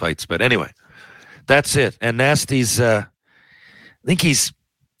all of his fights. But anyway, that's it. And Nasty's, I think he's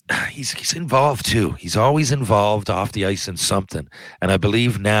involved too. He's always involved off the ice in something. And I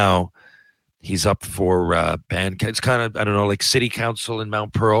believe now he's up for band. It's kind of, I don't know, like city council in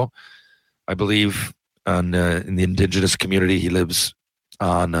Mount Pearl. I believe in the indigenous community he lives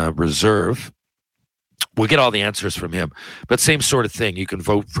on reserve. We'll get all the answers from him. But same sort of thing. You can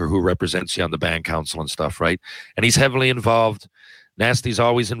vote for who represents you on the band council and stuff, right? And he's heavily involved. Nasty's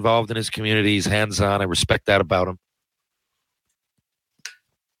always involved in his community. He's hands-on. I respect that about him.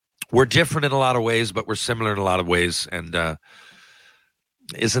 We're different in a lot of ways, but we're similar in a lot of ways. And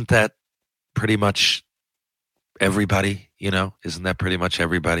isn't that pretty much everybody? Isn't that pretty much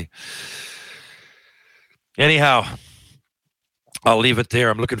everybody? Anyhow, I'll leave it there.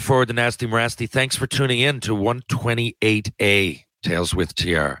 I'm looking forward to Nasty Morasty. Thanks for tuning in to 128A Tales with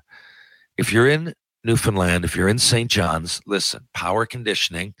TR. If you're in Newfoundland, if you're in St. John's, listen, Power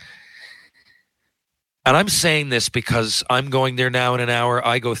Conditioning. And I'm saying this because I'm going there now in an hour.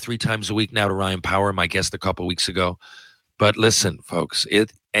 I go 3 times a week now to Ryan Power, my guest a couple weeks ago. But listen, folks,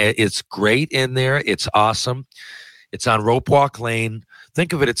 it's great in there. It's awesome. It's on Rope Walk Lane.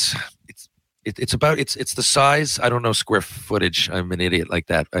 Think of it. It's the size. I don't know square footage. I'm an idiot like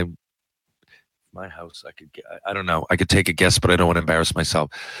that. My house, I don't know. I could take a guess, but I don't want to embarrass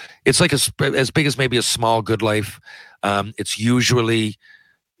myself. It's like as big as maybe a small Good Life. It's usually,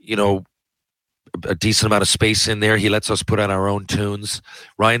 a decent amount of space in there. He lets us put on our own tunes.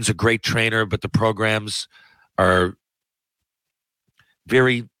 Ryan's a great trainer, but the programs are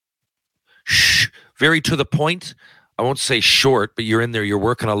very to the point. I won't say short, but you're in there. You're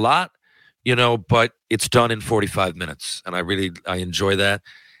working a lot, but it's done in 45 minutes. And I enjoy that.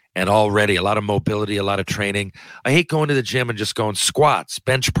 And already a lot of mobility, a lot of training. I hate going to the gym and just going squats,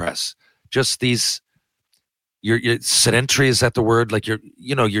 bench press, just these, you're sedentary. Is that the word? Like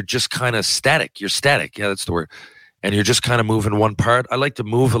you're just kind of static. You're static. Yeah, that's the word. And you're just kind of moving one part. I like to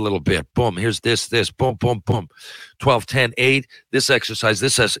move a little bit. Boom. Here's this, boom, boom, boom. 12, 10, 8, this exercise,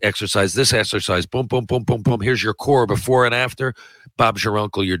 this exercise, boom, boom, boom, boom, boom. Here's your core before and after. Bob's your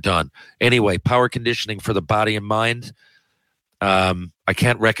uncle. You're done. Anyway, Power Conditioning for the body and mind. I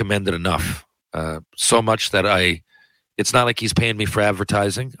can't recommend it enough. So much that it's not like he's paying me for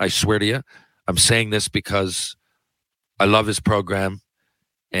advertising. I swear to you, I'm saying this because I love his program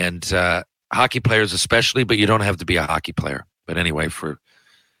and hockey players especially, but you don't have to be a hockey player. But anyway, for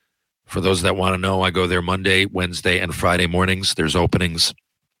those that want to know, I go there Monday, Wednesday, and Friday mornings. There's openings.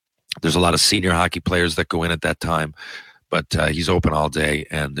 There's a lot of senior hockey players that go in at that time. But he's open all day,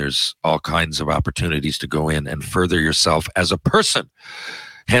 and there's all kinds of opportunities to go in and further yourself as a person,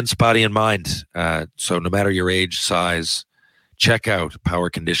 hence body and mind. So no matter your age, size, check out Power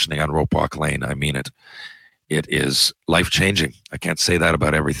Conditioning on Rope Walk Lane. I mean it. It is life-changing. I can't say that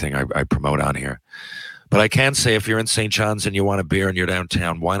about everything I promote on here. But I can say if you're in St. John's and you want a beer and you're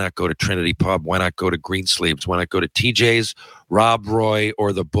downtown, why not go to Trinity Pub? Why not go to Greensleeves? Why not go to TJ's, Rob Roy,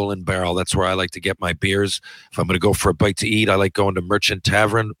 or the Bull and Barrel? That's where I like to get my beers. If I'm going to go for a bite to eat, I like going to Merchant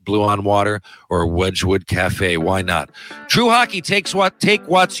Tavern, Blue on Water, or Wedgwood Cafe. Why not? True Hockey take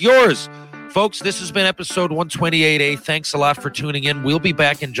what's yours. Folks, this has been episode 128A. Thanks a lot for tuning in. We'll be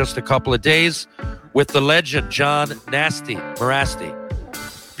back in just a couple of days. with the legend, John Nasty Morasti.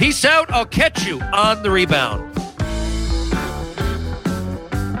 Peace out. I'll catch you on the rebound.